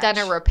didn't They had done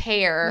match. a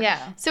repair.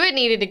 Yeah. So it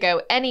needed to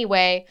go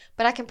anyway,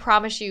 but I can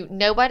promise you,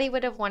 nobody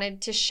would have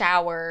wanted to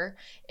shower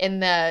in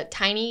the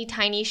tiny,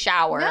 tiny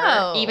shower,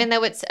 No. even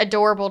though it's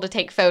adorable to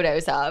take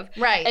photos of.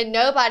 Right. And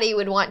nobody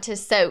would want to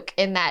soak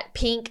in that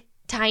pink,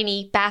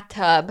 tiny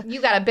bathtub. You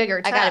got a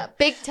bigger tub. I got a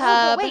big Oh,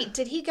 tub. but wait,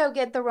 did he go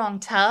get the wrong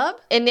tub?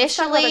 Let's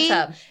talk about Initially,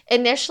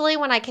 the tub.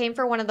 when I came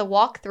for one of the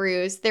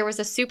walkthroughs, there was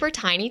a super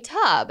tiny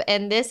tub,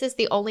 and this is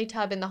the only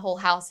tub in the whole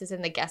house is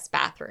in the guest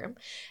bathroom.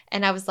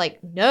 And I was like,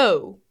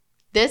 no,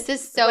 this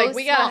is so Like,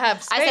 we gotta small.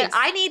 have I said, space.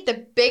 I need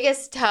the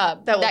biggest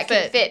tub That will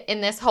can fit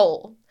in this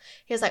hole.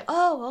 He was like,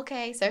 oh,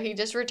 okay. So he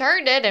just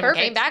returned it and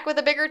Perfect. came back with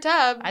a bigger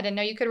tub. I didn't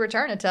know you could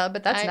return a tub,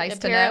 but that's nice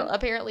to know.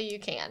 Apparently you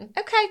can.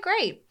 Okay,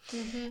 great.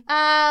 Mm-hmm.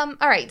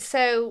 All right.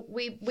 So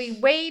we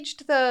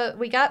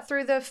got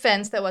through the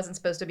fence that wasn't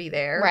supposed to be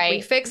there. Right.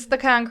 We fixed the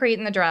concrete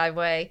in the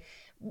driveway.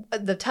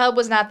 The tub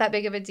was not that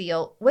big of a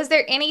deal. Was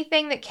there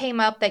anything that came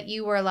up that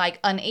you were like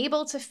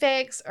unable to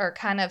fix, or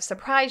kind of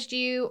surprised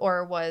you,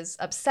 or was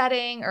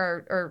upsetting,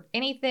 or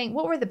anything?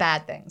 What were the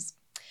bad things?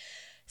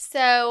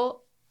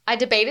 So I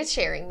debated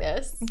sharing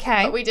this.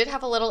 Okay. But we did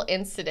have a little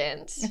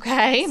incident.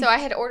 Okay. So I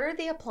had ordered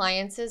the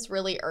appliances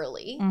really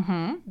early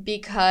Mm-hmm.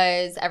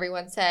 because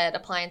everyone said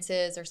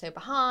appliances are so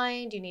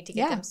behind. You need to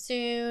get Yeah. them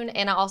soon.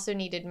 And I also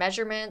needed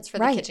measurements for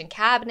Right. the kitchen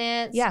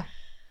cabinets. Yeah.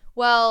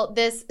 Well,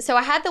 so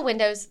I had the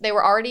windows. They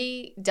were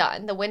already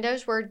done. The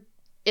windows were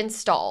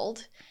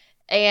installed.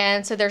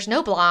 And so there's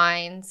no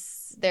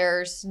blinds.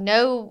 There's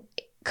no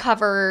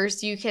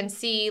covers. You can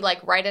see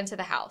like right into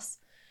the house.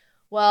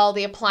 Well,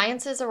 the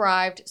appliances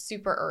arrived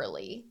super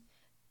early.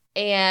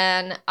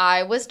 And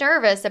I was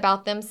nervous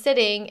about them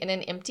sitting in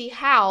an empty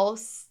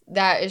house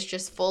that is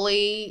just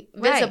fully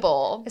Right.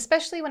 visible.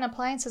 Especially when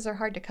appliances are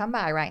hard to come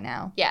by right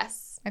now.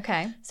 Yes.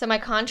 Okay. So my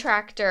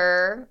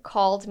contractor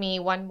called me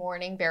one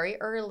morning very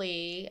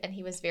early, and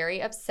he was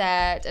very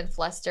upset and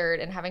flustered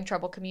and having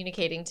trouble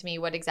communicating to me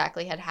what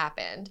exactly had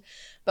happened.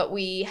 But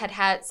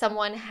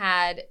someone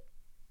had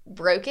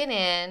broken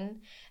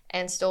in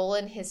and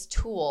stolen his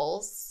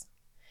tools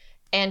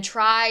and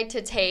tried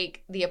to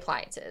take the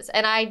appliances.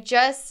 And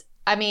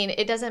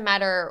it doesn't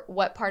matter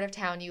what part of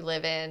town you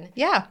live in.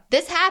 Yeah.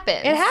 This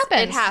happens. It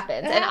happens. It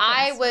happens. It And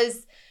I happens.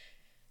 was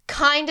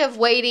kind of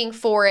waiting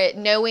for it,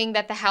 knowing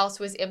that the house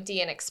was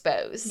empty and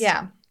exposed.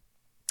 Yeah.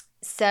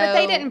 So, But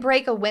they didn't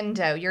break a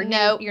window. Your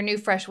No. new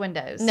fresh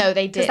windows. No,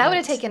 they didn't. Because that would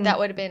have taken. That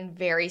would have been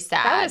very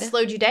sad. That would have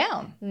slowed you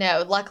down.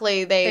 No,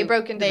 luckily they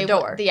broke into the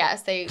door.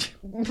 Yes, they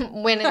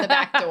went in the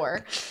back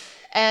door.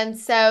 And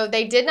so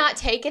they did not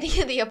take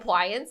any of the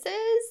appliances.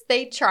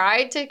 They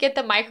tried to get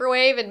the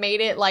microwave and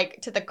made it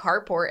like to the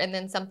carport, and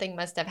then something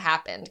must have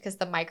happened because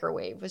the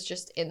microwave was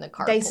just in the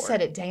carport. They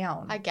set it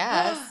down. I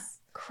guess.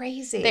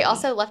 Crazy. They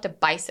also left a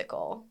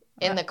bicycle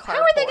in the carport.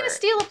 How are they going to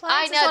steal I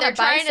appliances know, on they're a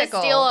trying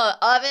bicycle? to steal an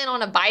oven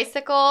on a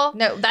bicycle.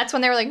 No, that's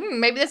when they were like,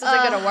 maybe this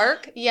isn't going to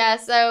work. Yeah,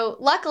 so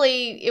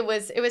luckily it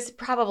was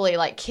probably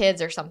like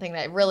kids or something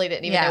that really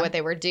didn't even know what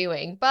they were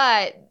doing.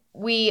 But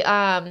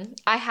I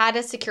had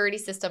a security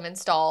system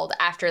installed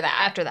after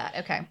that.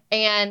 Okay.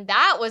 And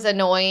that was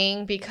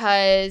annoying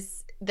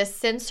because the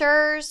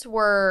sensors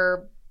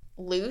were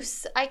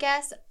loose, I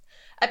guess.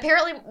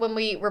 Apparently, when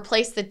we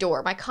replaced the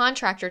door, my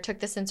contractor took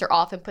the sensor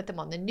off and put them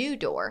on the new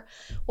door.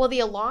 Well, the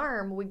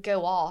alarm would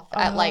go off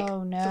at 3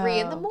 a.m,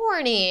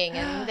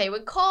 and they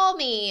would call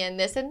me and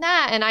this and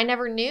that, and I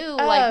never knew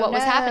what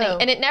was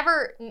happening.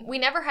 And we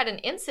never had an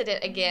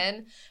incident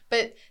again,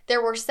 but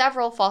there were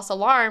several false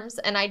alarms,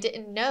 and I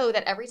didn't know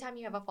that every time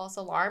you have a false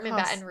alarm in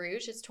Baton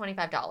Rouge, it's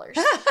 $25.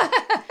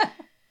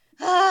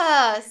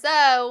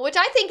 So, which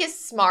I think is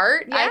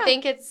smart. Yeah.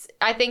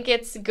 I think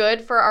it's good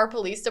for our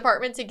police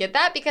department to get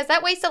that because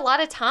that wastes a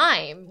lot of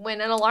time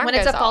when an alarm goes off. When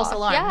it's a false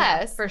alarm.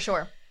 Yes. Yeah, for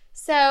sure.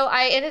 So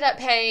I ended up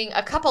paying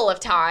a couple of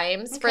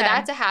times for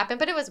that to happen,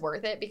 but it was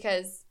worth it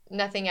because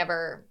nothing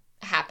ever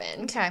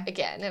happened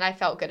again, and I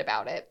felt good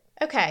about it.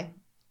 Okay.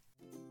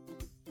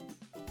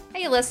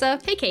 Hey,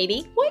 Alyssa. Hey,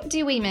 Katie. What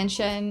do we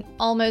mention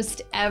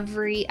almost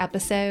every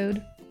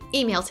episode?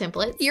 Email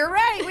templates. You're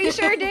right, we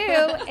sure do.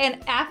 And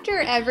after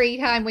every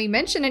time we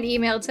mention an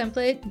email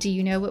template, do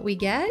you know what we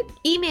get?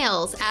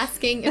 Emails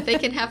asking if they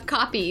can have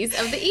copies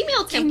of the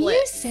email template. Can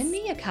you send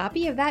me a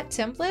copy of that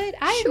template?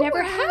 I have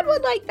never had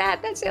one like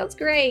that. That sounds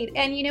great.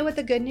 And you know what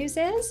the good news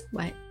is?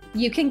 What?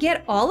 You can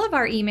get all of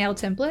our email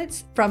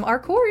templates from our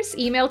course,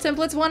 Email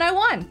Templates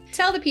 101.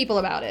 Tell the people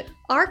about it.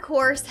 Our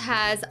course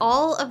has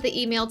all of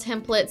the email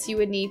templates you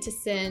would need to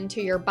send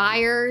to your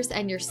buyers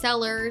and your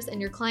sellers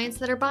and your clients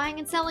that are buying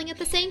and selling at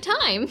the same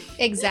time.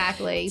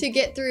 Exactly. To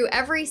get through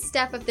every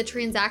step of the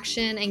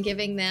transaction and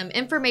giving them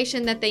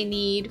information that they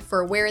need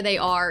for where they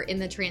are in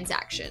the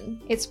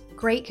transaction. It's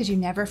great because you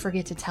never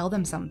forget to tell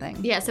them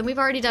something. Yes, and we've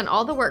already done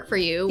all the work for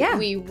you. Yeah.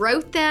 We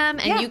wrote them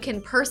and you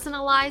can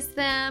personalize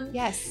them.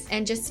 Yes.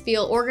 And just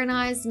feel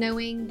organized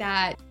knowing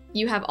that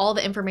you have all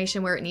the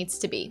information where it needs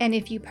to be. And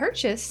if you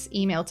purchase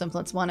Email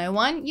Templates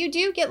 101, you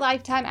do get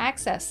lifetime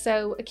access.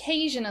 So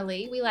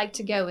occasionally we like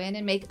to go in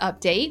and make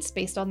updates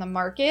based on the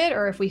market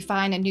or if we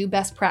find a new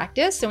best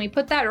practice. And we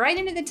put that right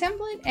into the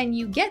template and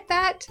you get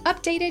that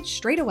updated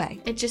straight away.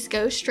 It just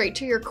goes straight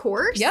to your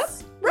course? Yep.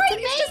 Right.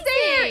 It's just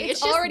there.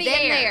 It's just already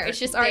there. in there. It's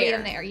just already there.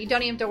 in there. You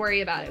don't even have to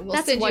worry about it. We'll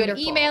That's send wonderful.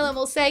 you an email and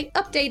we'll say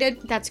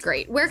updated. That's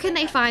great. Where can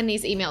they find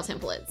these email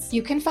templates?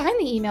 You can find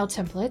the email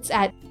templates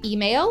at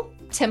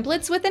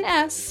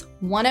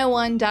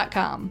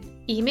emailtemplates101.com.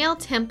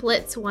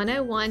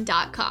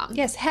 Emailtemplates101.com.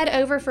 Yes, head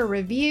over for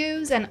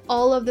reviews and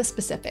all of the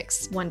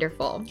specifics.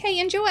 Wonderful. Okay,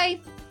 enjoy.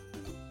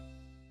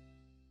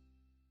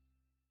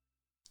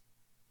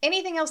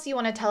 Anything else you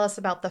want to tell us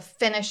about the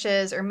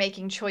finishes or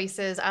making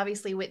choices?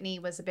 Obviously, Whitney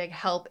was a big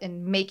help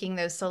in making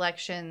those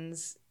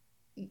selections.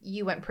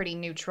 You went pretty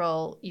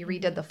neutral. You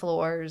redid the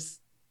floors.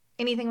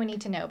 Anything we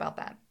need to know about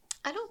that?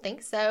 I don't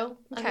think so.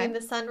 Okay. I mean, the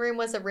sunroom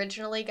was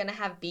originally going to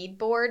have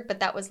beadboard, but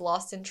that was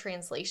lost in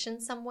translation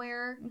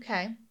somewhere.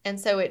 Okay. And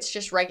so it's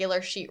just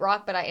regular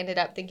sheetrock, but I ended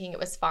up thinking it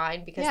was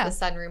fine because Yeah. the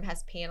sunroom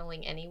has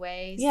paneling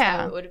anyway.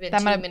 Yeah. So it would have been That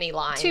too might- many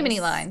lines. Too many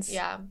lines.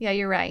 Yeah. Yeah,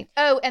 you're right.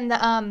 Oh, and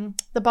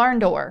the barn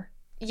door.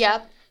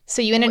 Yep.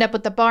 So you ended up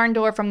with the barn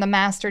door from the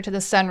master to the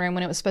sunroom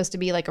when it was supposed to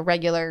be like a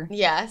regular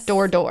Yes.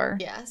 door.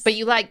 Yes. But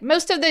you like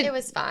most of It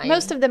was fine.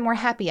 Most of them were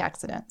happy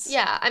accidents.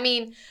 Yeah. I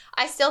mean,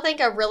 I still think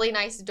a really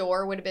nice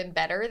door would have been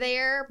better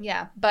there,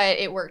 Yeah. but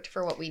it worked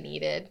for what we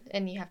needed.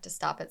 And you have to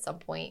stop at some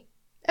point.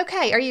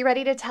 Okay. Are you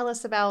ready to tell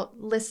us about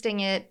listing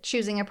it,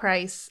 choosing a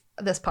price,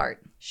 this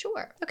part?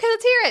 Sure. Okay,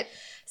 let's hear it.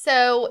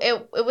 So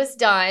it was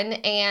done,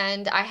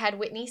 and I had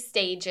Whitney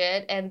stage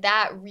it, and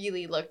that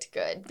really looked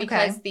good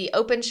because the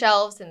open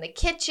shelves in the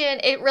kitchen,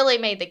 it really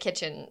made the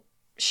kitchen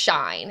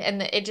shine,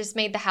 and it just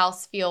made the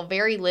house feel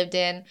very lived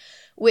in.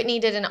 Whitney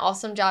did an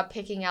awesome job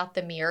picking out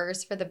the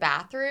mirrors for the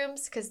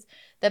bathrooms because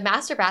the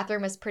master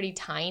bathroom is pretty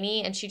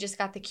tiny, and she just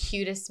got the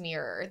cutest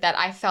mirror that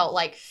I felt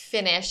like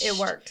finished It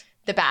worked.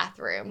 the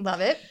bathroom. Love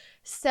it.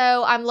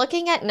 So I'm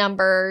looking at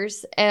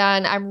numbers,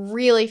 and I'm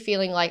really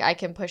feeling like I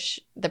can push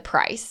the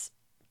price.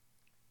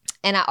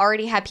 And I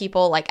already had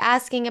people like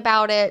asking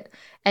about it,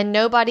 and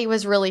nobody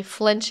was really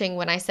flinching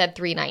when I said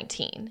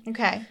 $319.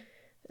 Okay.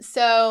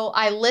 So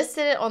I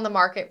listed it on the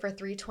market for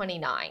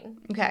 $329.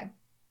 Okay.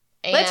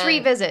 Let's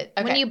revisit.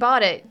 When you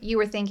bought it, you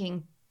were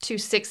thinking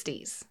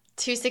 260s.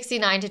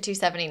 $269 to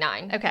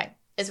 $279 Okay.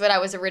 is what I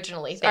was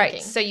originally thinking. All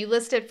right. So you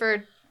listed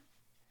for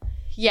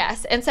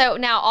Yes. And so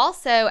now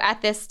also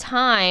at this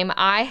time,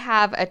 I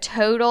have a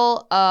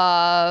total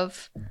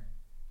of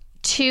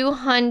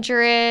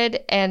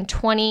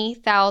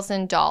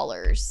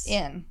 $220,000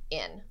 in.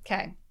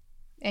 Okay.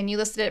 And you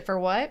listed it for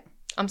what?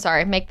 I'm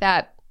sorry, make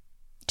that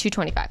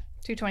 $225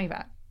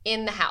 $225.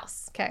 in the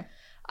house. Okay.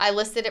 I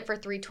listed it for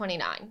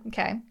 $329.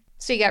 Okay.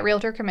 So you got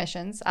realtor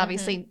commissions,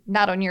 obviously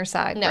not on your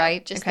side, No,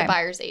 right? just okay. the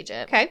buyer's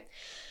agent. Okay.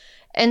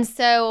 And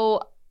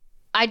so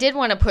I did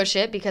want to push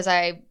it because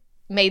I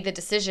made the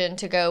decision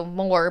to go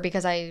more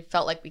because I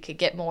felt like we could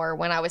get more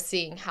when I was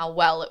seeing how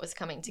well it was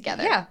coming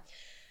together. Yeah.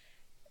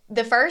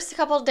 The first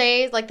couple of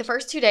days, like the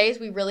first 2 days,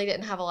 we really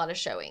didn't have a lot of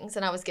showings,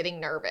 and I was getting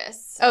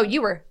nervous. Oh,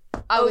 you were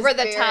over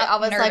the top. I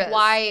was nervous. like,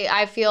 why?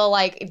 I feel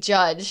like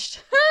judged.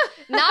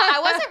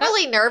 I wasn't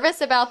really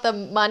nervous about the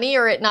money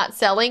or it not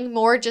selling.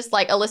 More just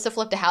like Alyssa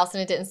flipped a house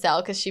and it didn't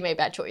sell because she made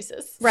bad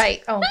choices.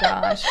 Right. Oh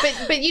gosh.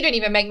 but you didn't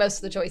even make most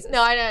of the choices.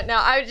 No, I don't know.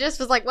 I just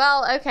was like,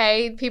 well,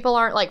 okay, people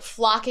aren't like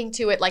flocking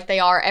to it like they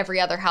are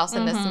every other house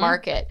in this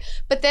market.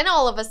 But then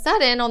all of a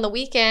sudden on the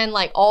weekend,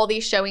 like all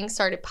these showings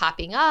started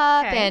popping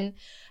up, and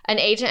an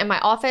agent in my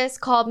office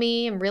called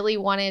me and really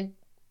wanted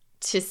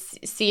to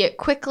see it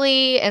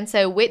quickly. And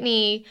so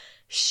Whitney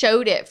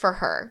showed it for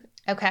her.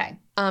 Okay.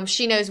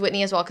 She knows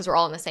Whitney as well because we're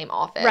all in the same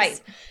office.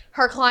 Right.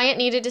 Her client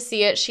needed to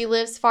see it. She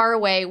lives far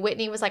away.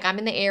 Whitney was like, I'm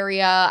in the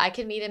area. I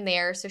can meet him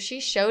there. So she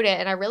showed it.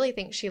 And I really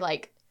think she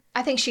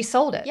I think she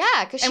sold it.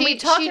 Yeah, because we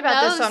talked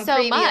about this on so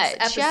previous much.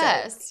 episodes.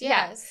 Yes.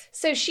 Yeah.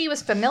 So she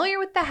was familiar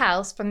with the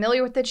house,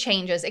 familiar with the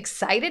changes,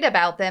 excited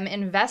about them,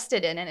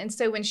 invested in it. And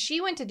so when she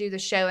went to do the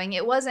showing,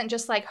 it wasn't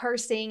just like her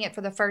seeing it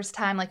for the first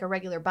time like a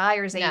regular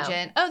buyer's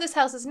agent. Oh, this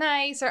house is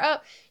nice. Or, oh,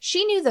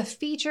 she knew the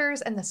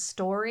features and the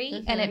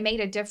story, and it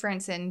made a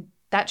difference in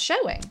that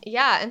showing.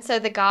 Yeah, and so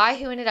the guy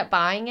who ended up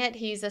buying it,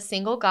 he's a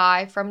single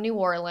guy from New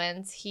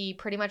Orleans. He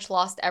pretty much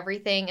lost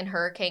everything in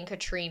Hurricane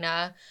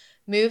Katrina.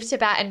 Moved to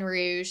Baton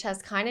Rouge,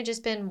 has kind of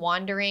just been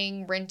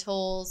wandering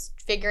rentals,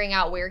 figuring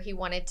out where he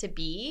wanted to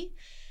be,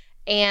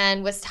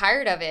 and was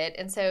tired of it.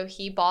 And so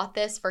he bought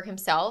this for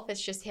himself.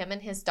 It's just him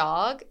and his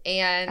dog.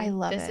 And I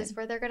love this it. is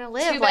where they're going to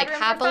live, 2 like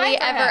bedrooms happily and 5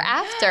 for ever him.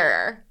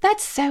 after.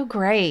 That's so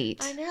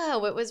great. I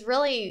know. It was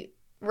really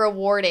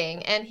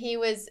rewarding. And he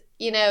was,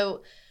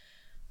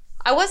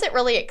 I wasn't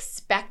really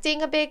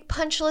expecting a big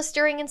punch list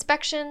during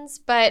inspections,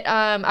 but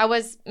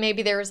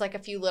maybe there was like a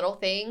few little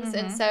things.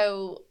 And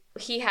so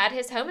he had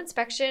his home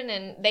inspection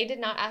and they did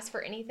not ask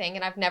for anything,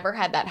 and I've never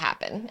had that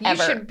happen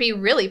ever. You should be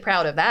really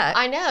proud of that.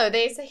 I know.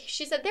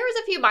 She said there was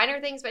a few minor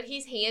things, but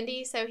he's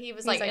handy, so he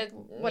was like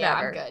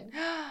whatever. Yeah, I'm good.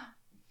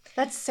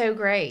 That's so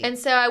great. And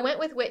so I went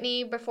with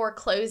Whitney before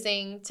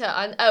closing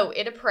to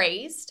it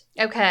appraised.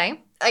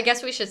 Okay. I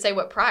guess we should say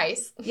what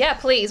price. Yeah,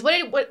 please.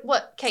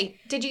 What Kate,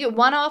 did you get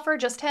one offer,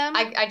 just him?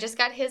 I just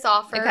got his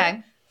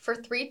offer for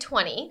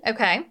 $320.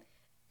 Okay.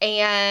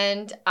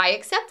 And I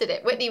accepted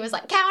it. Whitney was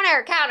like,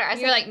 counter. I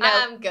said, like, no,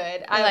 I'm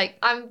good.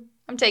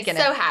 I'm taking it.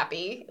 So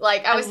happy.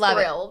 Like, I was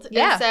thrilled.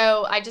 Yeah. And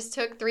so I just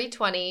took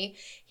 $320.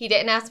 He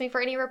didn't ask me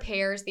for any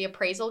repairs. The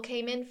appraisal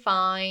came in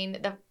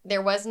fine.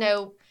 There was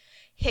no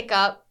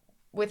hiccup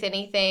with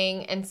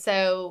anything. And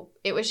so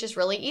it was just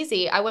really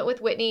easy. I went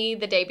with Whitney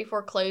the day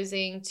before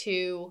closing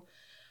to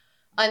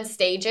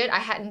unstage it. I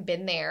hadn't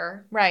been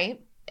there.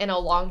 Right. In a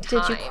long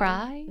time. Did you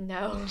cry?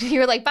 No.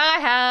 You were like, bye,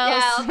 house.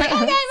 Yeah, I was like,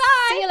 okay,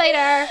 bye. See you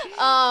later.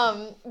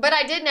 But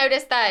I did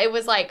notice that it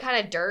was like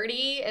kind of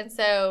dirty, and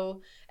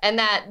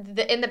that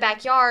in the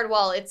backyard,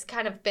 while it's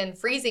kind of been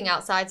freezing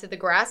outside, so the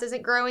grass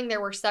isn't growing,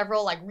 there were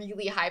several like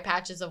really high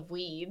patches of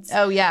weeds.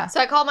 Oh yeah. So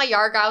I called my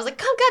yard guy. I was like,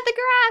 come cut the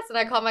grass, and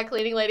I called my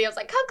cleaning lady. I was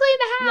like, come clean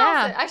the house.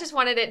 Yeah. And I just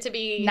wanted it to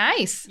be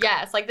nice.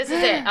 Yes, like this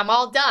is it. I'm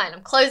all done.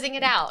 I'm closing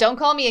it out. Don't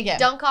call me again.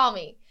 Don't call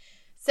me.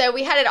 So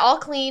we had it all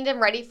cleaned and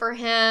ready for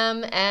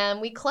him,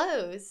 and we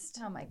closed.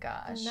 Oh my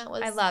gosh.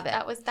 I love it.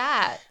 That was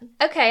that.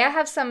 Okay, I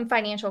have some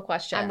financial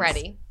questions. I'm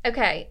ready.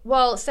 Okay.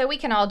 Well, so we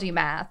can all do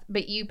math,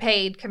 but you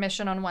paid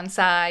commission on one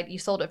side, you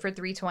sold it for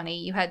 $320,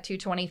 you had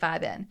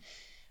 $225 in.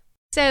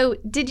 So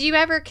did you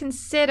ever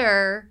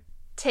consider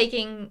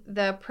taking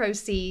the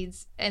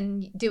proceeds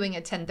and doing a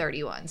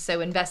 1031,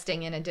 so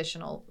investing in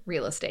additional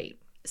real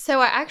estate? So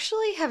I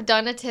actually have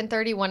done a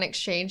 1031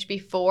 exchange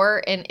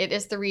before, and it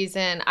is the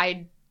reason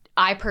I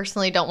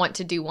personally don't want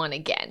to do one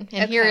again.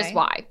 And here is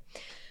why.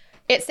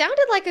 It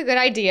sounded like a good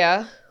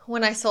idea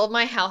when I sold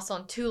my house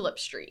on Tulip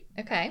Street.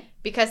 Okay.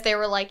 Because they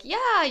were like,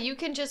 yeah, you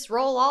can just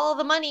roll all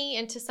the money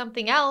into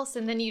something else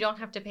and then you don't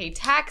have to pay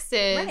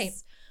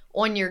taxes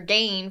on your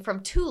gain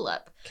from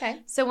Tulip. Okay.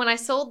 So when I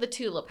sold the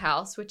Tulip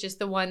house, which is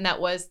the one that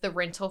was the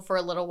rental for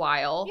a little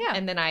while,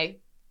 and then I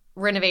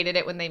renovated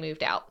it when they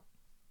moved out.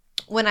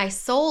 When I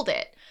sold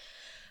it,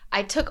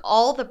 I took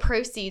all the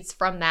proceeds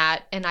from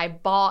that and I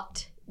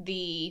bought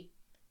the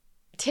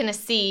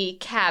Tennessee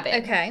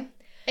cabin. Okay.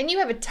 And you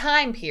have a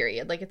time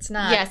period. Like it's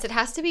not. Yes, it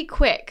has to be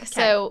quick. Okay.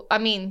 So, I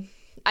mean,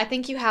 I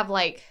think you have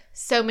like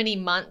so many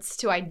months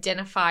to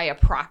identify a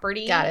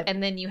property. Got it.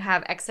 And then you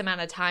have X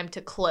amount of time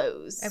to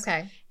close.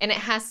 Okay. And it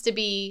has to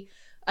be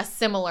a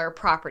similar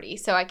property.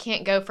 So I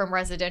can't go from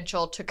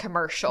residential to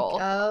commercial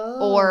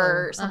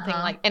or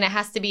something and it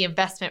has to be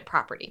investment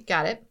property.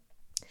 Got it.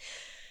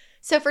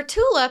 So for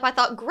Tulip, I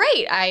thought,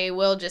 great, I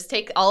will just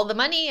take all the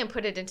money and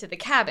put it into the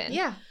cabin.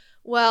 Yeah.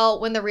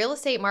 Well, when the real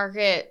estate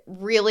market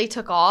really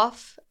took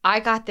off, I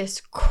got this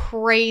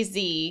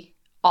crazy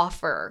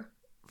offer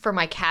for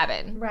my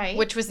cabin. Right.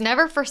 Which was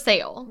never for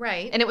sale.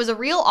 Right. And it was a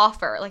real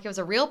offer. Like it was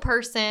a real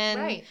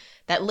person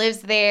that lives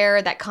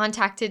there that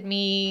contacted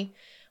me,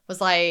 was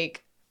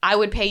like, I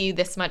would pay you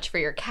this much for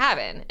your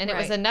cabin. And it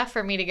was Right. enough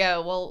for me to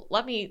go, well,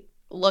 let me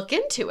look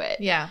into it.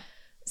 Yeah.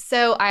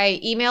 So I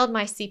emailed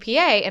my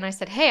CPA and I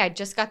said, hey, I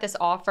just got this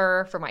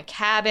offer for my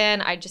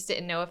cabin. I just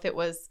didn't know if it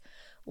was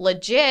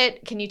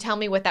legit. Can you tell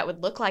me what that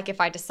would look like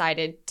if I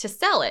decided to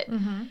sell it?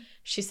 Mm-hmm.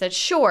 She said,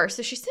 sure.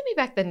 So she sent me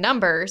back the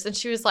numbers and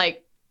she was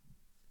like,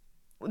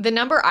 the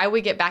number I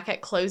would get back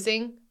at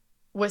closing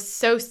was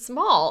so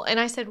small. And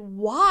I said,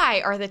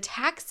 why are the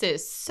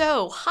taxes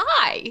so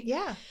high?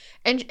 Yeah.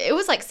 And it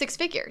was like 6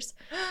 figures.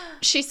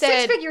 She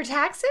said, 6-figure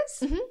taxes?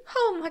 Mhm.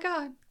 Oh my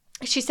God.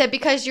 she said,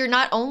 because you're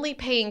not only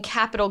paying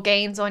capital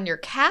gains on your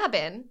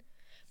cabin,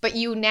 but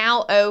you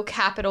now owe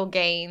capital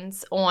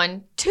gains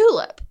on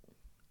Tulip.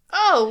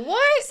 Oh,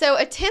 what? So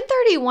a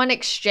 1031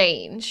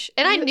 exchange,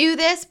 and I knew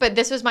this, but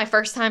this was my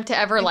first time to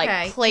ever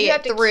play you it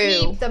have to through.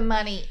 keep the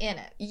money in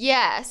it.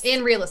 Yes.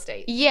 In real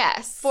estate.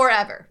 Yes.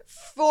 Forever.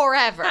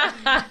 Forever. And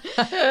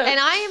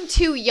I am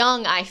too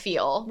young, I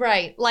feel.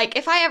 Right. Like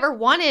if I ever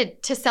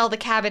wanted to sell the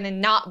cabin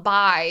and not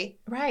buy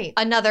Right.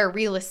 another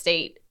real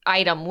estate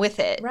item with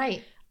it,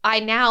 Right. I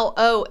now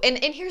owe, and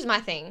here's my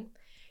thing.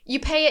 You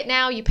pay it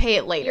now, you pay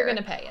it later. You're going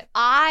to pay it.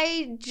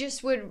 I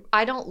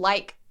don't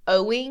like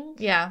owing.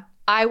 Yeah.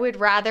 I would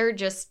rather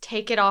just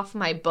take it off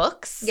my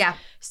books. Yeah.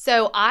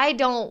 So I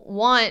don't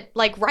want,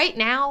 right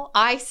now,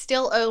 I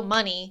still owe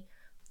money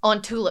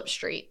on Tulip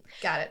Street.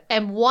 Got it.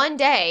 And one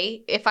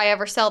day, if I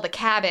ever sell the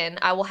cabin,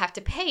 I will have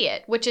to pay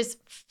it, which is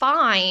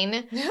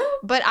fine.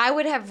 But I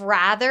would have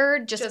rather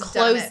just Just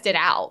closed done it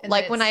out. And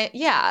Like then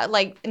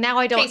when now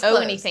I don't case owe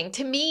closed. anything.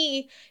 To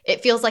me,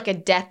 it feels like a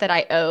debt that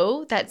I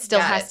owe that still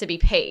Got has it. to be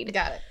paid.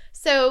 Got it.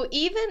 So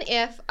even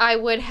if I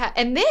would have,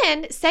 and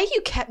then say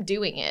you kept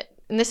doing it,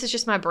 and this is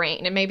just my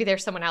brain, and maybe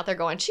there's someone out there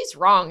going, she's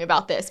wrong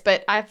about this,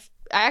 but I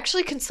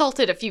actually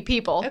consulted a few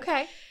people.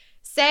 Okay.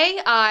 Say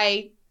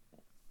I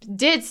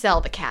did sell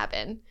the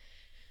cabin,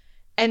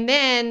 and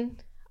then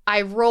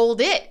I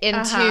rolled it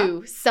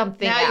into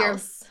something Now you're-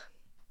 else.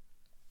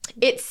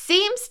 It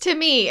seems to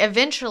me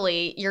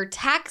eventually your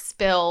tax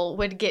bill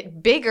would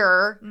get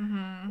bigger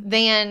Mm-hmm.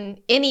 than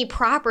any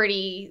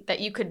property that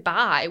you could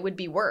buy would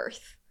be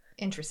worth.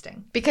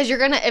 Interesting. Because you're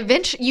going to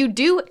eventually,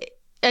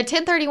 a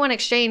 1031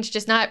 exchange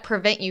does not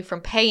prevent you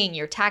from paying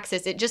your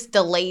taxes. It just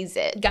delays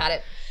it. Got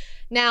it.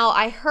 Now,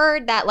 I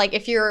heard that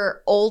if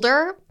you're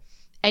older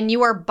and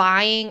you are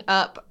buying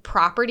up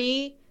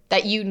property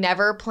that you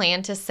never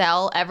plan to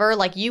sell ever,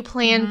 you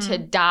plan to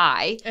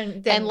die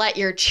And and let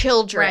your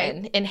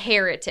children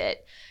inherit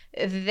it,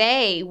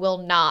 they will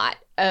not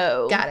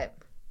owe Got it.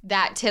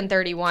 that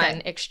 1031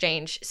 Okay.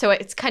 exchange. So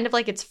it's kind of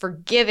it's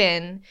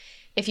forgiven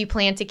if you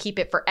plan to keep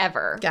it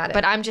forever. Got it.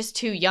 But I'm just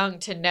too young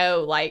to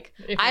know, If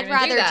you're I'd gonna do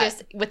rather that.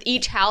 just, with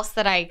each house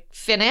that I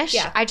finish,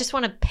 Yeah. I just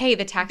want to pay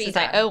the taxes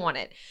I done. owe on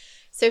it.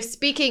 So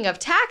speaking of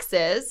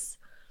taxes,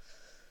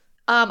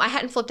 I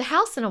hadn't flipped a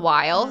house in a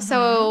while.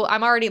 So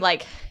I'm already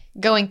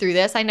going through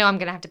this. I know I'm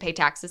going to have to pay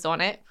taxes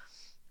on it.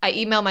 I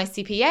emailed my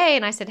CPA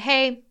and I said,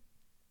 hey,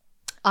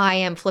 I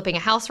am flipping a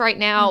house right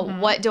now.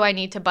 What do I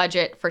need to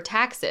budget for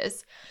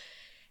taxes?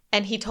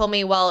 And he told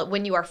me, well,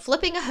 when you are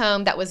flipping a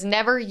home that was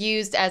never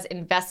used as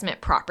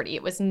investment property,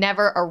 it was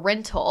never a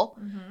rental,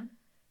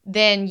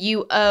 then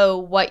you owe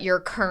what your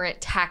current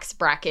tax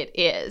bracket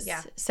is.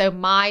 Yeah. So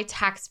my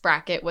tax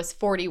bracket was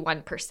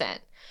 41%,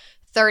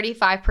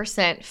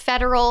 35%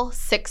 federal,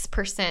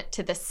 6%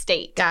 to the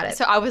state. Got it.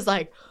 So I was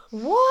like,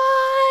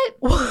 what?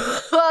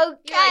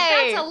 Okay.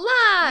 That's a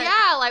lot.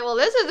 Yeah, well,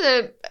 this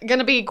isn't going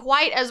to be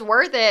quite as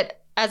worth it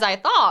as I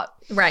thought.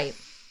 Right.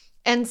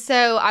 And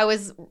so I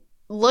was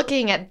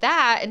looking at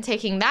that and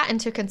taking that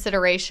into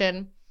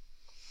consideration.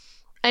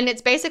 And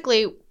it's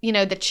basically,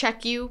 the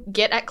check you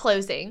get at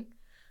closing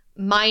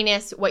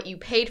minus what you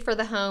paid for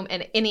the home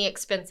and any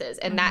expenses.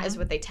 And that is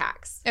what they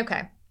tax.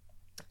 Okay.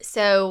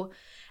 So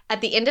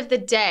at the end of the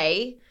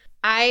day,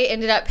 I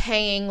ended up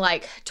paying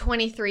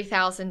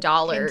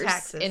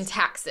 $23,000 in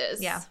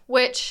taxes. Yeah.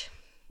 Which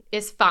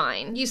is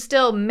fine. You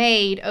still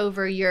made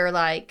over your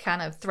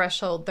kind of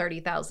threshold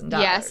 $30,000.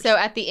 Yeah. So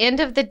at the end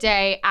of the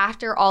day,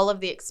 after all of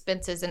the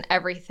expenses and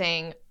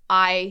everything,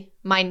 my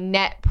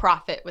net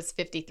profit was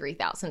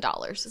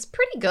 $53,000. it's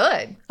pretty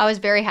good. I was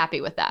very happy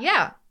with that.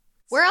 Yeah.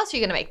 Where else are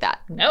you going to make that?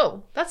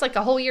 No, that's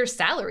a whole year's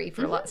salary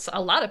for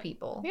a lot of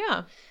people.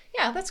 Yeah.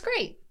 Yeah, that's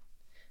great.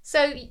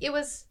 So it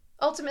was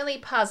ultimately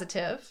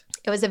positive.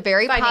 It was a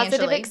very positive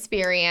Financially.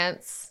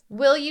 experience.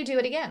 Will you do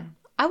it again?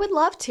 I would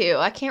love to.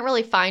 I can't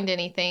really find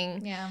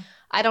anything. Yeah.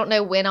 I don't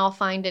know when I'll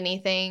find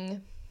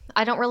anything.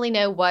 I don't really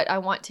know what I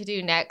want to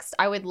do next.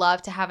 I would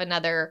love to have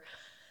another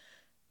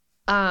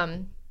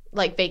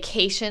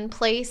vacation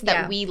place that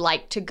Yeah. we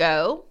like to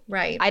go.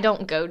 Right. I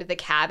don't go to the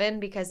cabin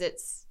because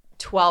it's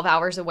 12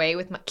 hours away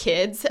with my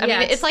kids. I Yeah,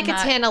 mean, it's it's a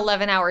not- 10,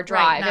 11-hour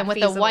drive. not And with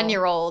feasible. a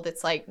 1-year-old,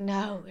 it's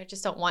no, I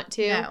just don't want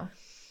to. No.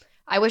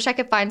 I wish I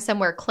could find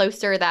somewhere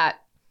closer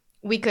that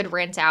we could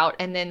rent out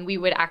and then we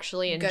would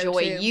actually Go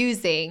enjoy to.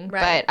 using.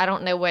 Right. But I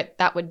don't know what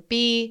that would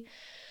be.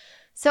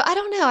 So I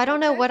don't know. I don't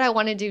know Okay. what I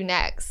want to do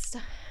next.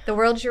 The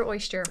world's your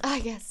oyster. I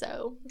guess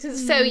so.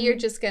 So you're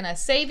just going to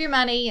save your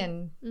money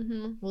and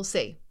we'll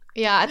see.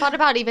 Yeah, I thought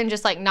about even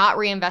just like not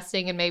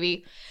reinvesting and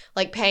maybe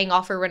like paying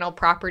off a rental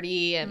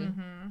property,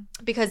 and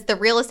because the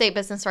real estate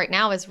business right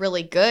now is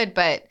really good,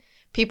 but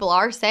people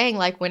are saying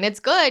like when it's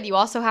good, you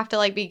also have to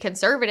like be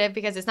conservative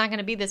because it's not going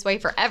to be this way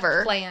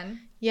forever. Plan.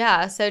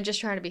 Yeah, so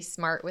just trying to be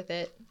smart with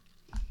it.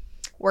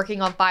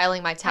 Working on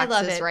filing my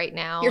taxes right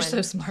now. You're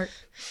so smart.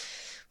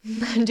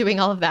 Doing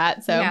all of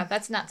that. So yeah,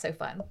 that's not so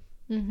fun.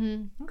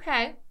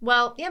 Okay.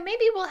 Well, yeah,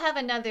 maybe we'll have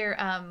another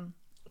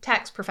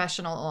tax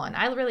professional on.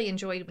 I really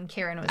enjoyed when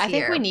Karen was here. I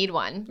think we need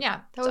one. Yeah.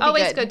 That It's would be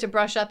always good. good to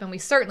brush up, and we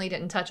certainly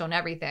didn't touch on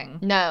everything.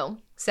 No.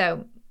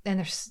 So, and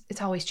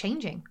it's always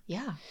changing.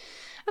 Yeah.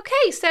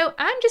 Okay, so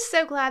I'm just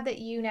so glad that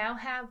you now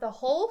have the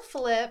whole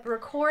flip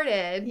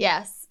recorded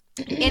Yes.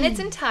 in its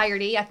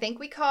entirety. I think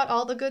we caught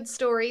all the good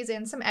stories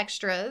and some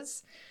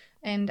extras.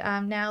 And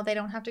now they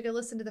don't have to go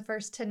listen to the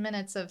first 10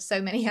 minutes of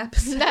so many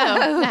episodes.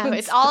 No,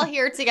 it's all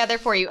here together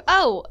for you.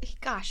 Oh,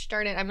 gosh,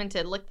 darn it. I meant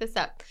to look this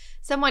up.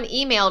 Someone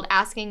emailed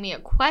asking me a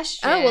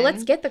question. Oh, well,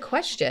 let's get the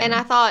question. And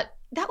I thought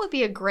that would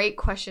be a great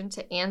question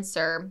to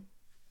answer.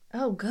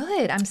 Oh,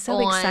 good. I'm so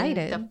on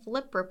excited. The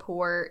flip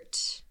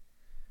report.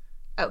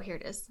 Oh, here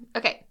it is.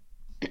 Okay.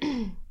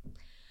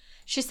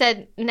 She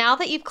said, now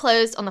that you've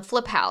closed on the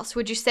flip house,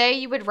 would you say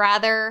you would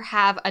rather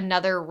have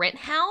another rent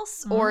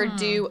house or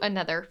do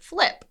another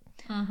flip?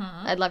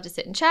 I'd love to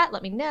sit and chat.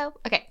 Let me know.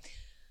 Okay.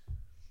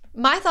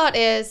 My thought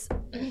is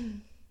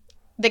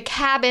the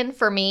cabin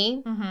for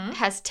me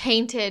has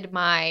tainted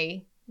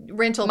my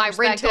rental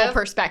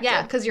perspective.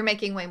 Yeah, because you're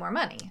making way more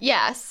money.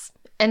 Yes.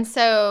 And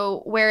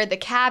so where the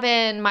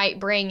cabin might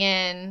bring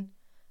in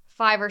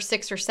 5 or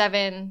 6 or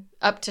 7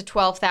 up to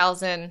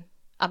 12,000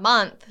 a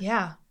month.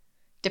 Yeah.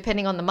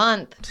 Depending on the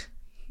month.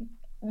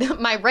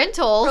 My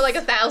rentals For like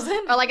 1,000?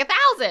 are like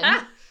 1,000.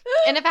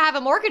 And if I have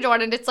a mortgage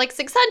on it, it's like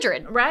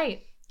 600.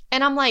 Right.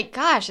 And I'm like,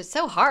 gosh, it's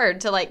so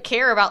hard to like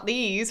care about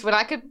these when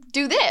I could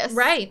do this.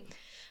 Right.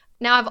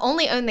 Now I've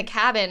only owned the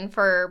cabin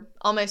for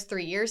almost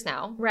 3 years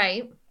now.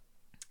 Right.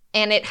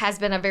 And it has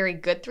been a very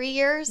good 3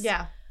 years.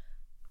 Yeah.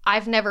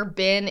 I've never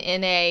been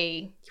in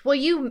a... Well,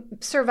 you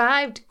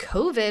survived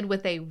COVID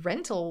with a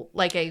rental,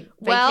 like a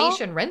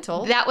vacation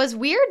rental. That was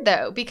weird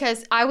though,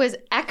 because I was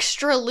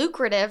extra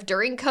lucrative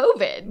during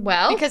COVID.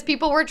 Well, because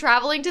people were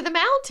traveling to the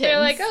mountains. They're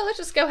like, oh, let's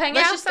just go hang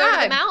let's outside. just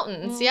go to the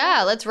mountains.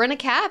 Yeah, let's rent a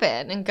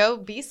cabin and go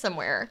be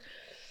somewhere.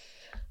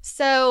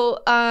 So,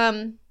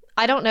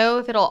 I don't know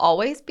if it'll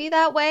always be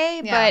that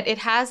way, but it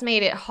has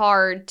made it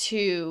hard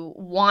to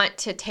want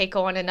to take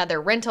on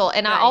another rental.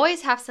 And I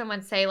always have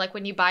someone say, like,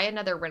 when you buy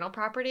another rental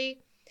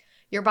property,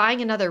 you're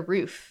buying another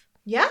roof.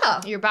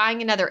 Yeah. You're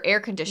buying another air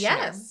conditioner.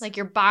 Yes. Like,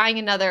 you're buying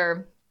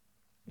another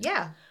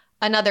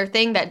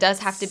thing that does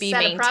have to be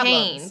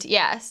maintained.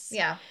 Yes.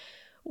 Yeah.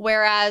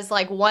 Whereas,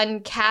 like,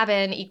 one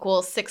cabin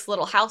equals 6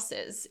 little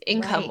houses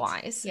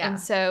income-wise. Yeah. And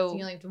so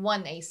you only have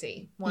one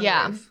AC, one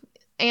roof.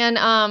 And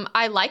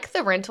I like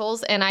the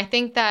rentals, and I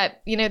think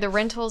that, you know, the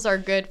rentals are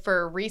good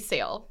for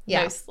resale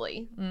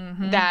mostly.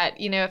 That,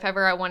 you know, if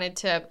ever I wanted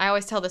to, I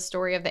always tell the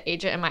story of the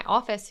agent in my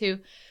office who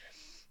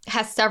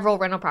has several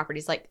rental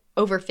properties, like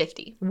over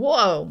 50.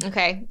 Whoa.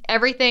 Okay.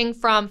 Everything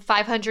from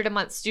 $500 a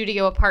month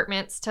studio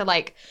apartments to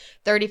like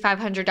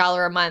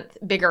 $3,500 a month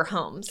bigger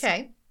homes.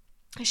 Okay.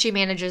 She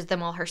manages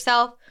them all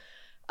herself.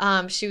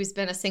 She's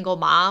been a single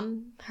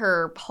mom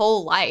her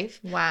whole life.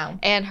 Wow.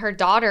 And her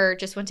daughter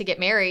just went to get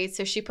married,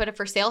 so she put a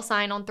for sale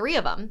sign on 3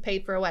 of them.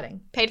 Paid for a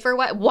wedding. Paid for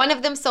what? One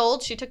of them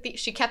sold. She kept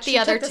the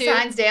other 2. She took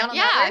the signs down on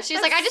that list? She's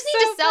That's like, I just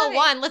need to sell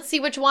one. Let's see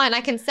which one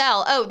I can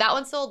sell. Oh, that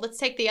one sold. Let's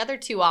take the other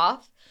 2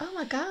 off. Oh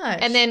my gosh.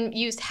 And then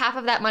used half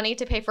of that money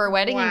to pay for a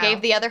wedding and Wow.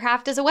 gave the other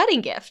half as a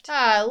wedding gift.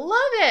 I love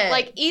it.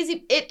 Like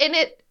easy.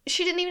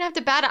 She didn't even have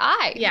to bat an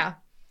eye. Yeah.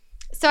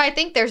 So I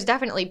think there's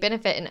definitely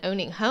benefit in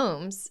owning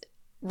homes,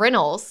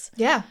 rentals.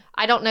 Yeah.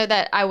 I don't know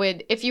that I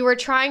would, if you were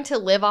trying to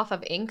live off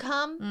of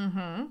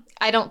income,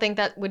 I don't think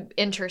that would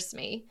interest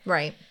me.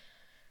 Right.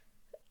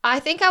 I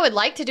think I would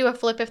like to do a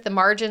flip if the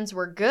margins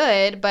were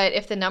good, but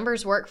if the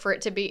numbers work for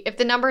it to be, if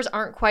the numbers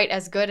aren't quite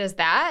as good as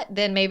that,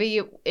 then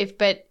maybe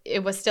but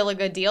it was still a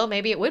good deal,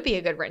 maybe it would be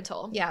a good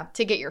rental. Yeah.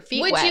 To get your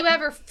feet wet. Would you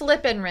ever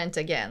flip and rent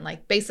again?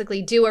 Like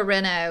basically do a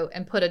reno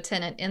and put a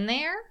tenant in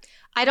there?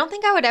 I don't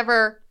think I would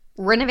ever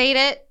renovate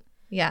it.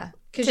 Yeah.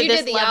 Because To you this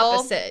did the level.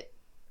 opposite.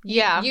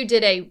 Yeah. You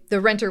did the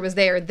renter was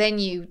there, then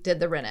you did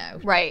the reno.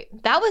 Right.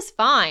 That was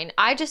fine.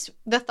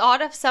 The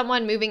thought of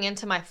someone moving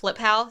into my flip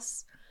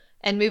house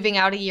and moving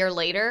out a year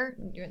later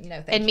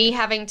No, thank and you. me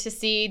having to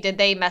see, did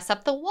they mess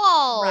up the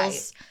walls?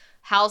 Right.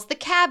 How's the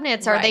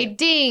cabinets? Are they Right.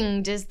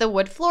 dinged? Is the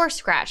wood floor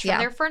scratched from Yeah.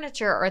 their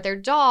furniture or their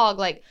dog?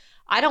 Like,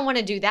 I don't want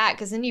to do that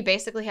because then you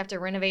basically have to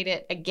renovate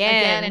it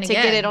again and to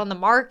get again. it on the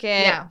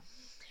market. Yeah.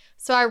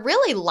 So I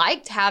really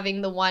liked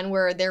having the one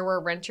where there were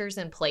renters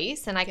in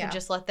place and I could Yeah.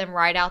 just let them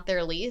ride out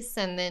their lease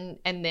and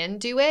then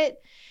do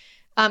it.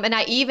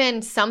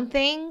 And some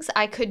things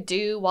I could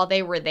do while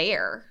they were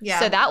there. Yeah.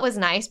 So that was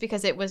nice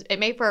because it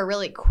made for a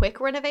really quick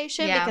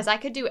renovation Yeah. because I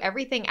could do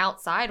everything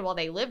outside while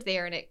they lived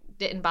there and it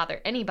didn't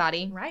bother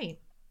anybody. Right.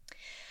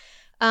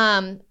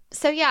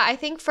 So yeah, I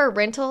think for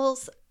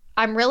rentals,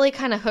 I'm really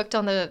kind of hooked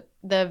on the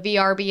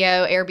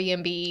VRBO,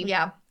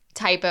 Airbnb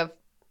type of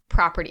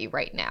property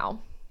right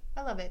now.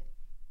 I love it.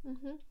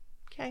 Mm-hmm.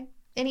 Okay.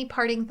 Any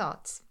parting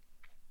thoughts?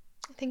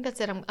 I think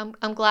that's it.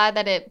 I'm glad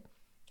that it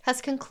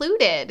has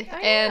concluded.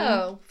 I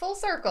know. Full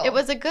circle. It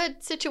was a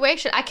good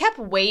situation. I kept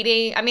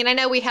waiting. I mean, I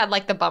know we had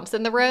like the bumps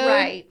in the road.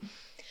 Right.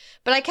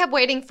 But I kept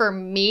waiting for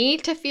me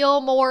to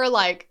feel more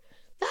like,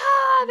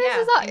 this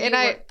is all.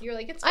 And you're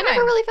like, it's fine. I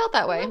never really felt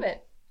that way. I love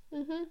it.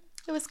 Mm-hmm.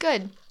 It was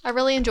good. I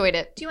really enjoyed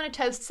it. Do you want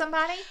to toast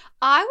somebody?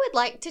 I would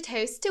like to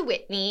toast to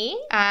Whitney.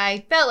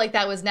 I felt like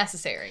that was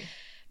necessary.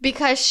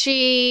 Because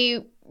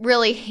she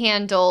really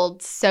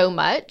handled so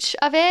much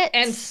of it.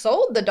 And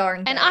sold the darn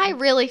thing. And I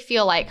really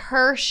feel like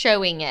her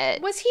showing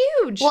it was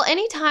huge. Well,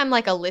 anytime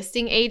like a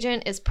listing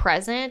agent is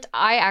present,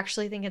 I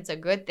actually think it's a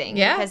good thing.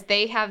 Yeah. Because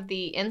they have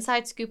the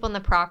inside scoop on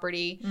the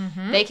property.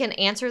 Mm-hmm. They can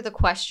answer the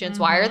questions.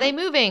 Why are they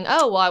moving?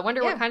 Oh, well, I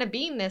wonder what kind of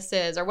beam this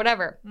is or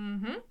whatever.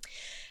 Mm-hmm.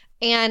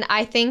 And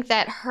I think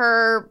that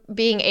her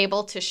being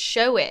able to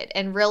show it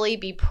and really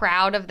be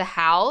proud of the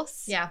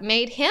house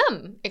made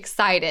him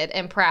excited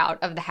and proud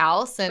of the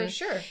house. And for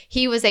sure.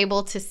 He was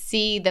able to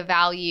see the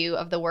value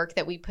of the work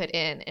that we put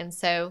in. And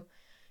so,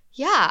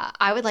 yeah,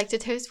 I would like to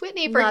toast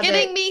Whitney for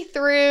getting me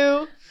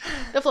through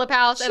the flip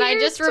house. Cheers and I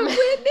just to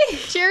Whitney.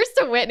 Cheers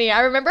to Whitney.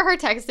 I remember her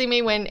texting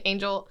me when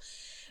Angel,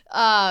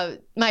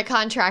 my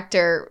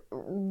contractor,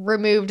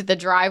 removed the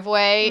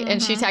driveway.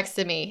 And she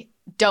texted me,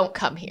 "Don't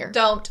come here.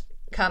 Don't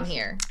come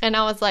here." And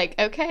I was like,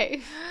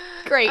 okay,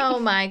 great. Oh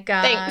my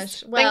gosh.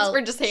 Thanks. Well, Thanks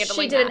for just handling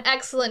She did an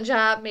excellent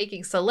job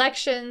making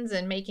selections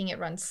and making it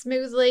run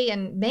smoothly.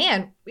 And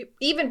man,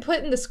 even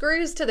putting the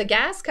screws to the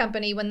gas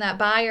company when that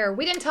buyer,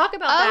 we didn't talk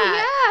about that. Oh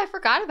yeah, I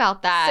forgot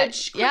about that.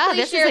 So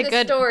this is a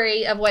good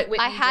story of what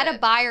Whitney I had did. a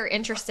buyer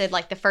interested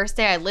like the first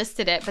day I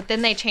listed it, but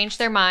then they changed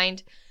their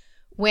mind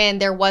when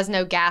there was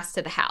no gas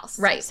to the house.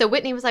 Right. So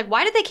Whitney was like,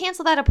 "Why did they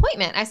cancel that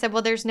appointment?" I said,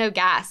 "Well, there's no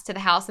gas to the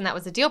house, and that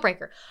was a deal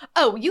breaker."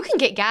 "Oh, you can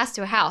get gas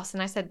to a house."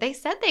 And I said, "They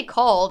said they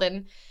called,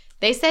 and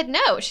they said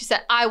no." She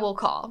said, "I will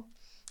call."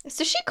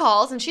 So she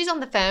calls, and she's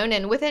on the phone,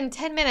 and within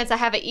 10 minutes, I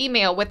have an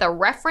email with a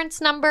reference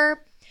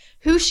number,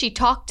 who she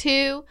talked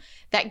to,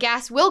 that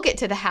gas will get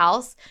to the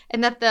house,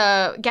 and that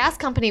the gas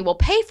company will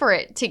pay for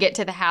it to get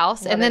to the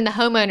house, and then the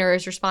homeowner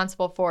is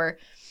responsible for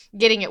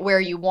getting it where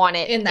you want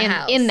it in the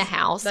house. In the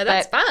house. So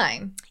that's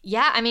fine.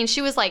 Yeah, I mean,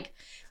 she was like,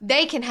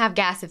 they can have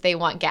gas if they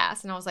want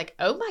gas. And I was like,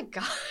 oh my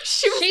gosh.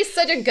 She's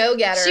such a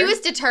go-getter. She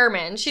was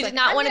determined. She did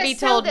not want to be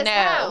told no.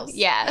 House.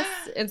 Yes.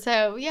 And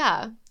so,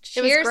 yeah.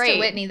 Cheers it was great. to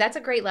Whitney. That's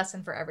a great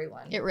lesson for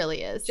everyone. It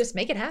really is. Just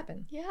make it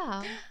happen.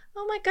 Yeah.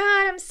 Oh my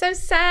God, I'm so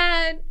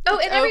sad. Oh,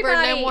 and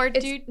everybody. No more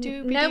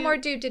No more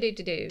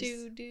do-do-do-do-do's.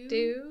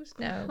 Do-do.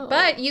 No. Oh.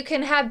 But you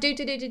can have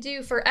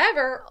do-do-do-do-do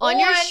forever on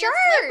your shirt. Your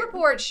Flip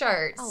Report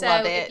shirt. I so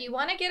love it. If you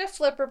want to get a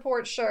Flip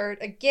Report shirt,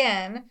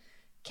 again,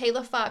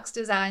 Kayla Fox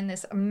designed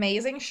this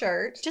amazing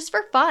shirt. Just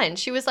for fun.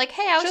 She was like,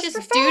 hey, I was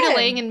just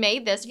doodling and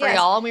made this for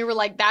y'all. And we were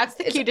like, that's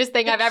the cutest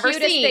thing I've ever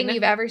seen. The cutest thing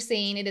you've ever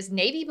seen. It is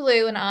navy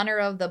blue in honor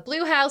of the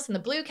blue house and the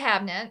blue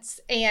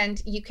cabinets.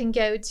 And you can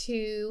go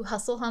to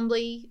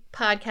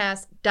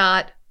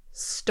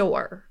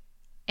hustlehumblypodcast.store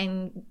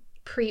and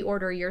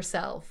pre-order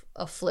yourself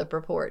a Flip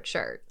Report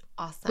shirt.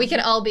 Awesome. We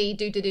can all be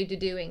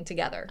doing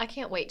together. I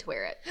can't wait to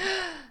wear it.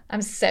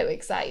 I'm so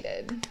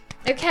excited.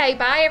 Okay,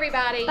 bye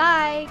everybody.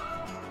 Bye.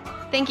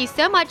 Thank you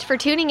so much for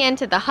tuning in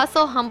to the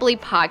Hustle Humbly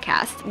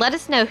podcast. Let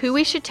us know who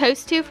we should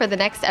toast to for the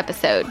next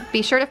episode.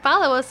 Be sure to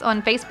follow us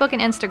on Facebook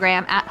and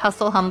Instagram at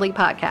Hustle Humbly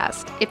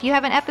Podcast. If you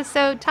have an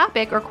episode,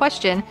 topic, or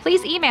question,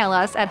 please email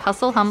us at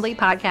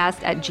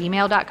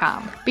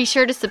hustlehumblypodcast@gmail.com. Be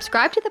sure to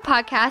subscribe to the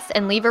podcast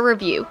and leave a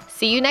review.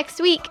 See you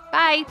next week.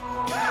 Bye.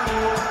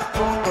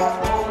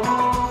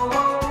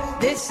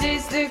 This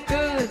is the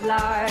good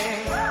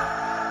life.